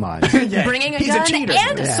 Never mind. Bringing a gun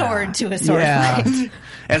and a sword to a sword fight.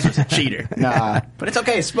 Ezra's a cheater. Nah. But it's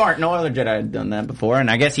okay. It's smart. No other Jedi had done that before,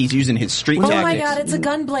 and I guess he's using his street tactics. Oh my God, it's a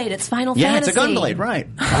gunblade. It's Final Fantasy. Yeah, it's a gunblade, right.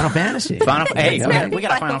 Final Fantasy. We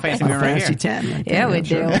got a Final Fantasy right here. Fantasy 10. Yeah, we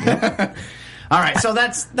do. All right, so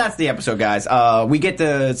that's the episode, guys. We get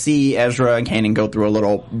to see Ezra and Kanan go through a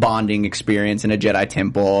little bonding experience in a Jedi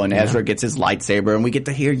temple, and Ezra gets his lightsaber, and we get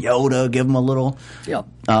to hear Yoda give him a little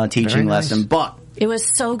teaching lesson. But it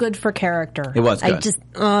was so good for character. It was good.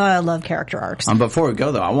 I love character arcs. Before we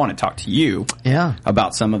go, though, I want to talk to you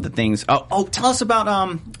about some of the things. Oh, tell us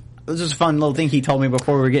about this is a fun little thing he told me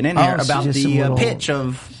before we were getting in here about the pitch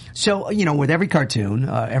of... So, with every cartoon,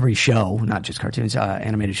 every show, not just cartoons,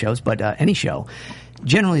 animated shows, but any show,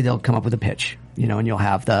 generally they'll come up with a pitch, and you'll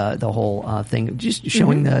have the whole thing just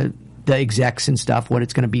showing the execs and stuff, what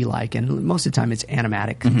it's going to be like. And most of the time it's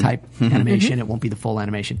animatic type animation. It won't be the full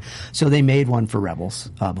animation. So they made one for Rebels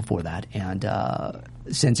before that. And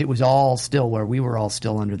since it was all still where we were all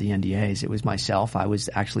still under the NDAs, it was myself. I was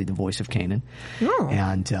actually the voice of Kanan.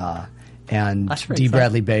 Oh. And D.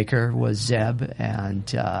 Bradley Baker was Zeb, and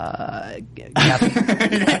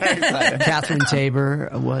Catherine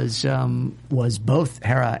Tabor was both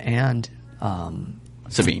Hera and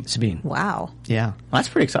Sabine. Wow. Yeah. Well, that's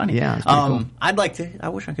pretty exciting. Yeah. It's pretty cool. I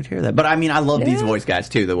wish I could hear that. But I love these voice guys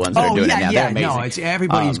too, the ones that are doing it now. They're amazing.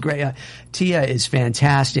 Everybody's great. Tia is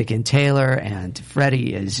fantastic, and Taylor and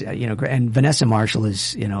Freddie is, great. And Vanessa Marshall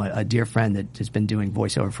is, a dear friend that has been doing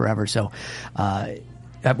voiceover forever. So,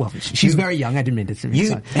 well, she's very young. I didn't mean to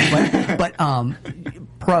say but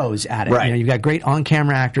pros at it. Right. You know, you've got great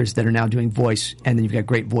on-camera actors that are now doing voice, and then you've got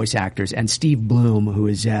great voice actors. And Steve Bloom, who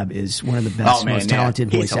is Zeb, is one of the best, most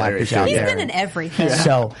talented voice actors out there. He's been in everything. Yeah.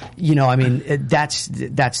 So, you know, I mean, that's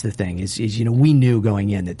the thing is, you know, we knew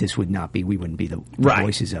going in that this would not be, we wouldn't be the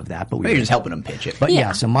voices of that, but we were just helping them pitch it. But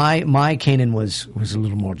so my Kanan was a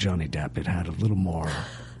little more Johnny Depp. It had a little more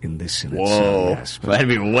in this. Whoa. Yes, that'd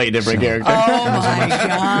be a way different character. Oh, my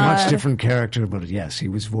God. Much different character, but yes, he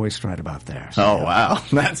was voiced right about there. So, oh, wow.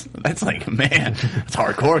 That's like, man, that's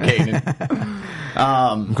hardcore Kanan.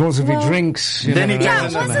 Of course, if he drinks... Then he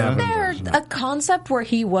wasn't there a concept where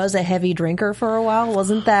he was a heavy drinker for a while?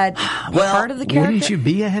 Wasn't that part of the character? Wouldn't you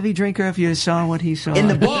be a heavy drinker if you saw what he saw? In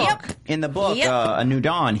the book, A New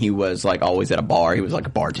Dawn, he was like always at a bar. He was like a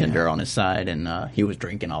bartender on his side, and he was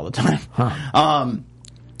drinking all the time. Huh.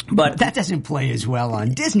 But that doesn't play as well on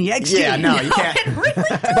Disney XD. Yeah, no, you can't. It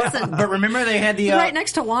really doesn't. But remember they had the... right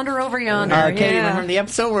next to Wander Over Yonder. Katie, remember the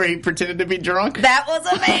episode where he pretended to be drunk? That was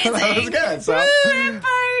amazing. That was good. So.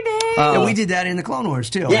 Yeah, we did that in the Clone Wars,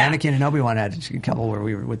 too. Yeah. Anakin and Obi-Wan had a couple where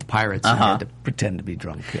we were with the pirates and had to pretend to be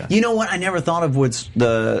drunk. Yeah. You know what I never thought of was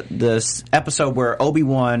the episode where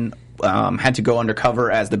Obi-Wan had to go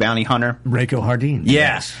undercover as the bounty hunter. Reiko Hardin.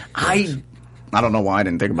 Yes. I don't know why I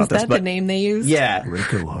didn't think about this. Is that the name they used? Yeah.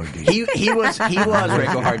 Reiko Hardin. He was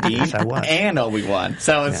Reiko Hardin Yes, I was. and Obi-Wan.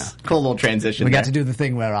 So it's a cool little transition. We got to do the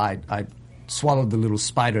thing where I swallowed the little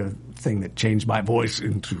spider thing that changed my voice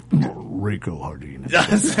into Reiko Hardin.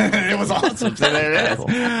 It was awesome. So there it is.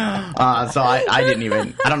 So I didn't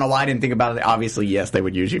even... I don't know why I didn't think about it. Obviously, yes, they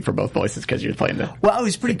would use you for both voices because you're playing the... Well, it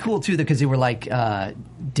was pretty cool, too, because they were like...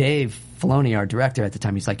 Dave Filoni, our director at the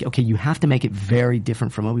time, he's like, okay, you have to make it very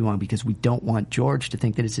different from Obi-Wan because we don't want George to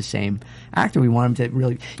think that it's the same actor. We want him to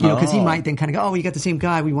really, you know, because he might then kind of go, oh, you got the same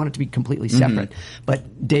guy. We want it to be completely separate. Mm-hmm.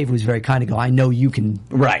 But Dave was very kind to go, I know you can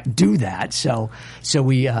do that. So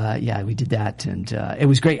we did that, and it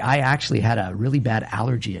was great. I actually had a really bad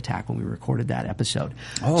allergy attack when we recorded that episode.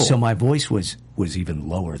 Oh. So my voice was even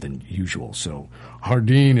lower than usual. So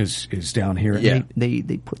Hardin is down here. Yeah. They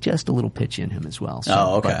put just a little pitch in him as well.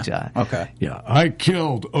 So, okay. Okay. Yeah, I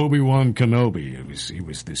killed Obi-Wan Kenobi. He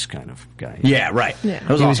was this kind of guy. Yeah, right. Yeah.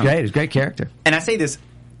 He was great. He was a great character. And I say this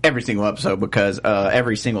every single episode because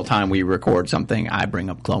every single time we record something, I bring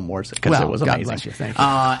up Clone Wars because it was amazing. God bless you. Thank you.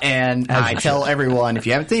 And I tell everyone, if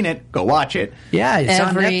you haven't seen it, go watch it. Yeah, it's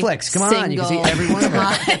on Netflix. Come on, you can see every one of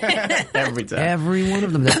them. Every time. Every one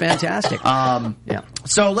of them. They're fantastic. Yeah.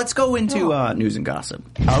 So let's go into news and gossip.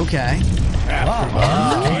 Okay.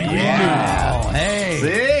 Yeah. Hey.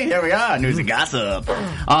 See? Here we are. News and gossip.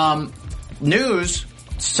 News.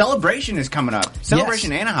 Celebration is coming up.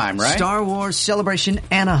 Celebration Anaheim, right? Star Wars Celebration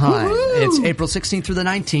Anaheim. Woo-hoo! It's April 16th through the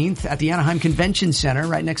 19th at the Anaheim Convention Center,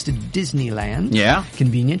 right next to Disneyland. Yeah.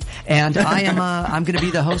 Convenient. And I'm going to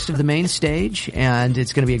be the host of the main stage, and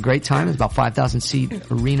it's going to be a great time. It's about 5,000 seat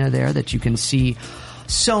arena there that you can see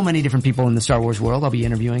so many different people in the Star Wars world. I'll be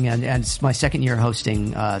interviewing, and it's my second year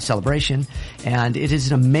hosting Celebration, and it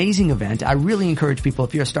is an amazing event. I really encourage people,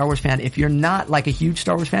 if you're a Star Wars fan, if you're not like a huge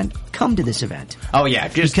Star Wars fan, come to this event. Oh yeah,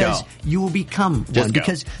 because you will become one.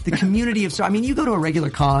 Because the community of you go to a regular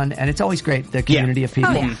con, and it's always great, the community of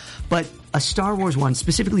people. Oh, yeah. But a Star Wars one,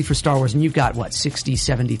 specifically for Star Wars, and you've got, 60,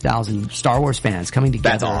 70,000 Star Wars fans coming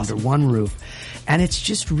together under one roof. And it's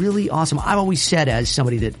just really awesome. I've always said, as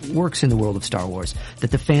somebody that works in the world of Star Wars, that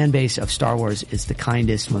the fan base of Star Wars is the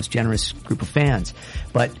kindest, most generous group of fans.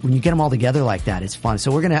 But when you get them all together like that, it's fun.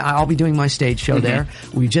 So I'll be doing my stage show there.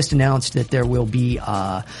 We just announced that there will be,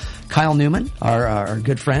 Kyle Newman, our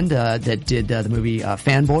good friend, that did the movie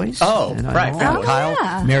Fanboys. Oh, right.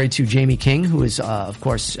 Kyle, married to Jamie King, who is, of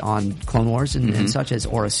course, on Clone Wars and such as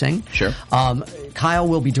Aura Singh. Sure. Kyle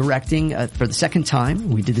will be directing for the second time.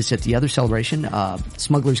 We did this at the other celebration,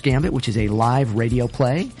 Smuggler's Gambit, which is a live radio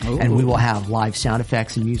play. Ooh. And we will have live sound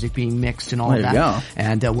effects and music being mixed and all of that. Go.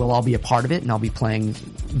 And we'll all be a part of it, and I'll be playing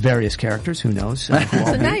various characters. Who knows? So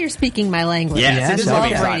now you're speaking my language. Yes, it is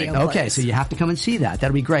okay. exciting. Okay, so you have to come and see that.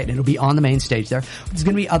 That'll be great. It'll be on the main stage there. There's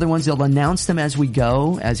going to be other ones. They'll announce them as we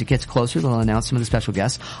go. As it gets closer, they'll announce some of the special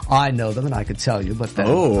guests. I know them, and I could tell you, but then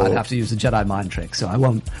I'd have to use the Jedi mind trick, so I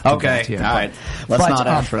won't. Okay, all right. Let's not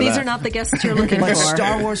ask for these that. are not the guests you're looking for.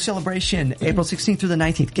 Star Wars Celebration, April 16th through the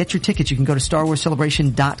 19th. Get your tickets. You can go to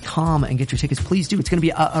StarWarsCelebration.com and get your tickets. Please do. It's going to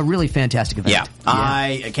be a really fantastic event. Yeah.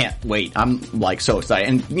 I can't wait. I'm like so excited.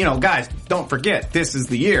 And guys, don't forget, this is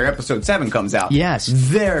the year Episode 7 comes out. Yes.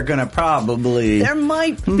 They're going to probably... There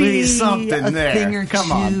might be something a there. thing or Come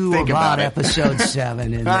two on, think about it. Episode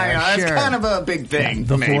 7 in there. I know, sure. it's kind of a big thing.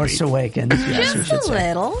 The maybe. Force Awakens. Yes, we should Just a say.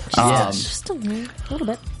 little. Just a little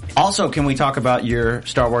bit. Also, can we talk about your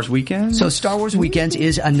Star Wars weekend? So Star Wars Weekends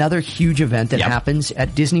is another huge event that happens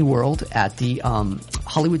at Disney World at the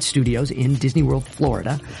Hollywood Studios in Disney World,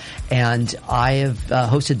 Florida. And I have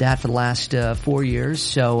hosted that for the last 4 years.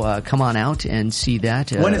 So come on out and see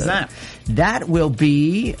that. When is that? That will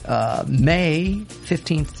be May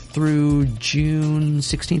 15th through June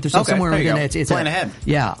 16th or so. Okay, somewhere there you in go. it's Plan ahead.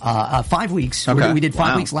 Yeah, 5 weeks. Okay. We did 5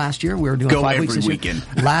 Wow. weeks last year. We're doing Go 5 every weeks this weekend.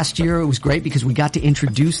 year. Last year it was great because we got to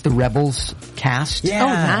introduce the Rebels cast. Yeah. Oh,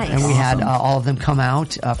 nice. And we had all of them come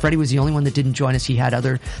out. Freddie was the only one that didn't join us. He had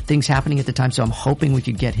other things happening at the time, so I'm hoping we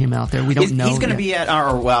could get him out there. We don't know. He's going to be at,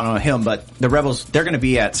 I don't know him, but the Rebels, they're going to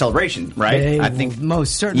be at Celebration, right? I think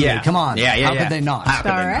most certainly. Yeah. Come on. Yeah. How could they not? How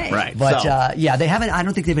could All they not? right. Right. But So- they haven't. I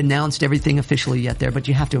don't think they've announced everything officially yet there. But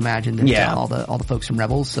you have to imagine that all the folks from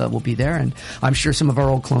Rebels will be there, and I'm sure some of our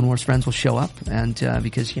old Clone Wars friends will show up. And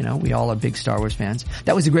because we all are big Star Wars fans.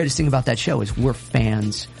 That was the greatest thing about that show is we're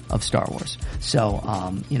fans of Star Wars.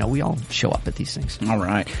 So we all show up at these things. All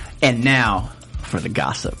right. And now for the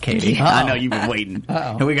gossip, Katie. Uh-oh. I know you've been waiting.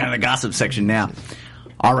 And we got in the gossip section now.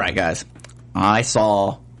 All right, guys. I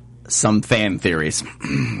saw some fan theories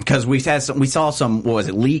because we saw some what was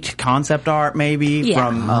it, leaked concept art maybe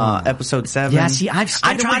from episode 7. Yeah, see, I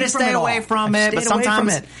try to stay away from it, but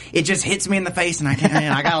sometimes it just hits me in the face and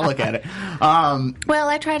I gotta look at it. Well,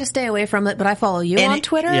 I try to stay away from it, but I follow you on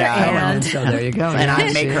Twitter. Yeah, and so there you go. And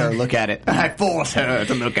I make her look at it. I force her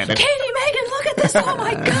to look at it. Katie, Megan, look at this! Oh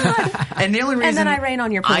my god! And the only reason And then I rain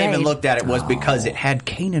on your parade. I even looked at it was because it had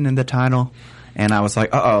Kanan in the title, and I was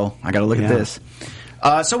like, I gotta look at this.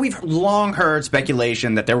 So we've long heard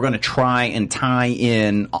speculation that they were going to try and tie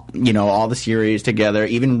in, all the series together,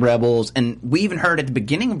 even Rebels. And we even heard at the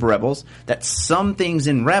beginning of Rebels that some things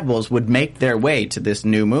in Rebels would make their way to this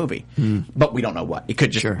new movie. But we don't know what. It could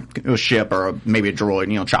just a ship or maybe a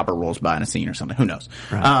droid, Chopper rolls by in a scene or something. Who knows?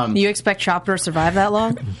 Right. You expect Chopper to survive that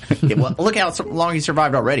long? Well, look how long he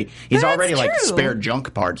survived already. He's That's already true. spare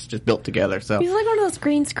junk parts just built together. So He's like one of those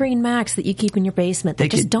green screen Macs that you keep in your basement that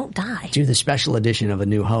just don't die. Do the special edition of A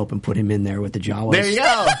New Hope and put him in there with the Jawas. there you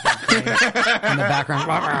go. In the background.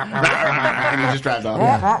 And he just drives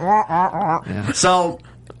off. So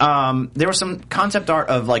there was some concept art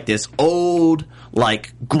of this old,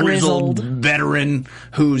 grizzled veteran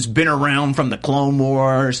who's been around from the Clone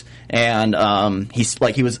Wars, and he's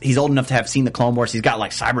old enough to have seen the Clone Wars. He's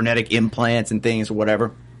got cybernetic implants and things or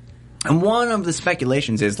whatever. And one of the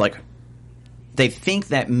speculations is they think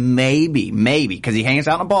that maybe because he hangs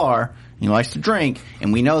out in a bar. He likes to drink,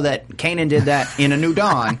 and we know that Kanan did that in A New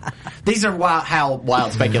Dawn. These are how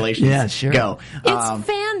wild speculations go. It's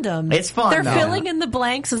fandom. It's fun. They're filling in the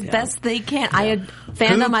blanks as best they can.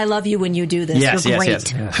 Fandom, I love you when you do this. Yes, You're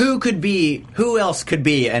great. yes. Who else could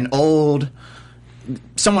be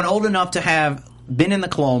someone old enough to have been in the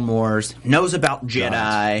Clone Wars, knows about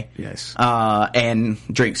Jedi, and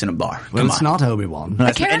drinks in a bar? Well, it's not Obi-Wan.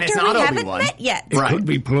 A character we haven't met yet. It could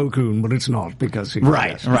be Plo Koon, but it's not because he's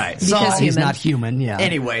right. Because he's not human. Yeah.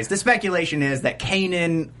 Anyways, the speculation is that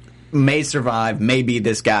Kanan may survive, may be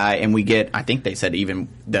this guy, and I think they said even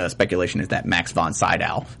the speculation is that Max von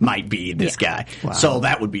Sydow might be this guy. Wow. So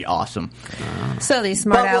that would be awesome. So the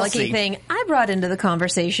smart alecky thing I brought into the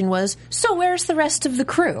conversation was, so where's the rest of the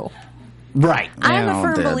crew? Right. I'm a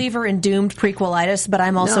firm believer in doomed prequelitis, but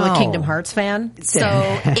I'm also a Kingdom Hearts fan. So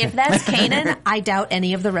if that's Kanan, I doubt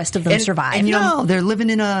any of the rest of them survive. And they're living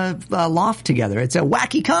in a loft together. It's a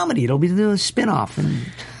wacky comedy. It'll be the spin-off. And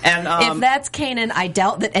if that's Kanan, I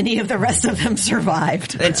doubt that any of the rest of them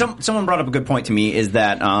survived. And someone brought up a good point to me is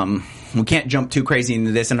that we can't jump too crazy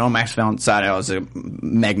into this. I know Max von Sydow is a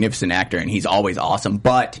magnificent actor, and he's always awesome.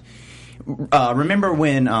 But remember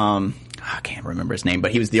when... I can't remember his name,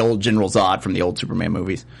 but he was the old General Zod from the old Superman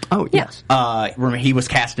movies. Oh, yes. Remember he was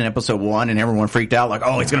cast in episode 1 and everyone freaked out he's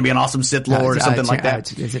going to be an awesome Sith Lord or something like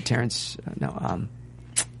that. Is it Terrence?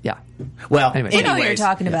 Yeah. Well, anyways. You know what you're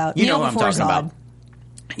talking about. You know what I'm talking Zod. about.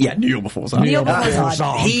 Yeah, Neil before Zod. Neil before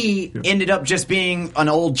Zod. He ended up just being an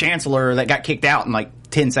old chancellor that got kicked out in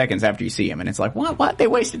 10 seconds after you see him. And it's what? They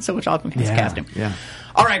wasted so much time to cast him. Yeah.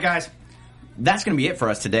 All right, guys. That's going to be it for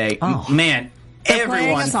us today. Oh. Man.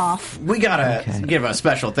 everyone, us off. We gotta give a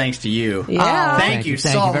special thanks to you. Yeah. Thank you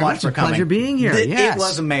so much for coming. Pleasure being here. Yes. It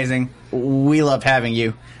was amazing. We loved having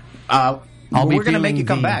you. We're going to make you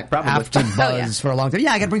come back, probably. AfterBuzz for a long time.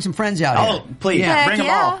 Yeah, I got to bring some friends out here. Oh, please. Bring them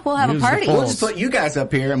all. We'll have a party. We'll just put you guys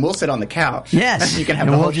up here, and we'll sit on the couch. Yes. You can have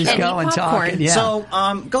and the we'll whole just show. go and talk. Yeah. So,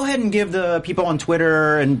 go ahead and give the people on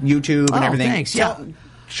Twitter and YouTube and everything. Thanks. Yeah.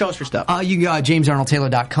 Show us your stuff. You go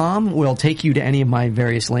JamesArnoldTaylor.com. We'll take you to any of my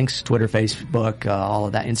various links, Twitter, Facebook, all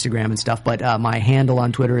of that, Instagram and stuff. But my handle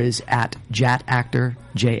on Twitter is @JatActor,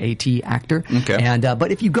 J-A-T actor. Okay. And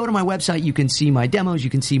but if you go to my website, you can see my demos, you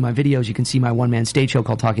can see my videos, you can see my one-man stage show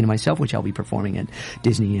called Talking to Myself, which I'll be performing at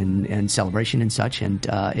Disney and Celebration and such. And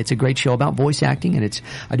it's a great show about voice acting, and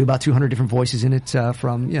I do about 200 different voices in it,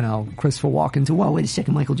 from Christopher Walken to wait a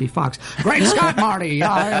second, Michael J. Fox, Great Scott, Marty,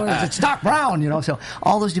 it's Doc Brown, so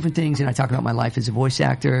all those different things. And I talk about my life as a voice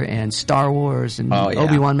actor and Star Wars, and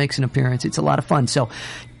Obi-Wan makes an appearance. It's a lot of fun. So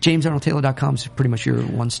JamesArnoldTaylor.com is pretty much your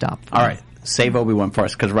one stop. All right. Save Obi-Wan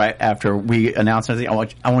first, because right after we announce everything,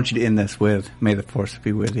 I want you to end this with "May the Force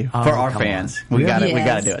be with you" for our fans. We got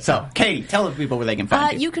to do it. So, Katie, tell the people where they can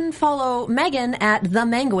find you. You can follow Megan at the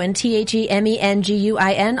Menguin,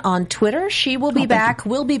 TheMenguin on Twitter. She will be back.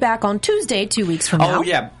 We'll be back on Tuesday, 2 weeks from now. Oh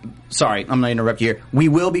yeah. Sorry, I'm going to interrupt you here. We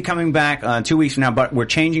will be coming back 2 weeks from now, but we're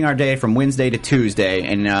changing our day from Wednesday to Tuesday,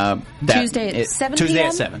 and Tuesday at 7 Tuesday p.m.?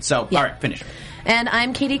 at 7. So, all right, finish. And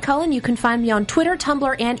I'm Katie Cullen. You can find me on Twitter,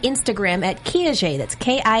 Tumblr, and Instagram at Kiaxet. That's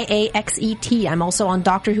Kiaxet. I'm also on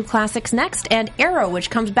Doctor Who Classics Next and Arrow, which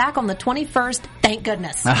comes back on the 21st. Thank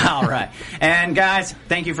goodness. All right. And guys,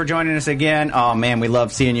 thank you for joining us again. Oh man, we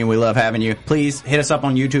love seeing you. We love having you. Please hit us up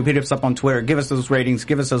on YouTube. Hit us up on Twitter. Give us those ratings.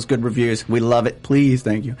 Give us those good reviews. We love it. Please.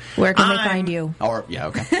 Thank you. Where can they find you?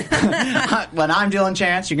 Okay. When I'm Dylan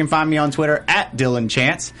Chance, you can find me on Twitter at Dylan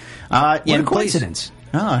Chance. What a coincidence.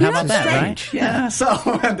 Oh, how about that, strange. Right? Yeah, so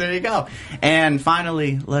there you go. And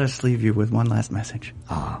finally, let us leave you with one last message.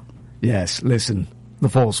 Yes, listen, the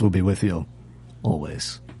Force will be with you,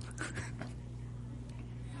 always.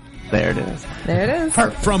 There it is. There it is.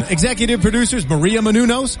 From executive producers Maria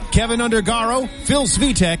Menounos, Kevin Undergaro, Phil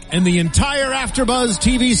Svitek, and the entire AfterBuzz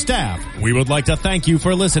TV staff, we would like to thank you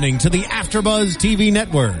for listening to the AfterBuzz TV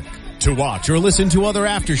network. To watch or listen to other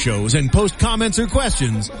after shows and post comments or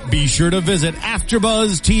questions, be sure to visit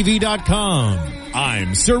AfterBuzzTV.com.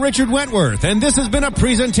 I'm Sir Richard Wentworth, and this has been a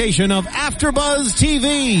presentation of AfterBuzz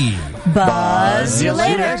TV. Buzz you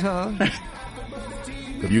later.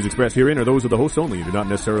 The views expressed herein are those of the hosts only and do not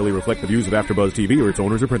necessarily reflect the views of AfterBuzz TV or its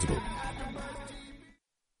owners or principals.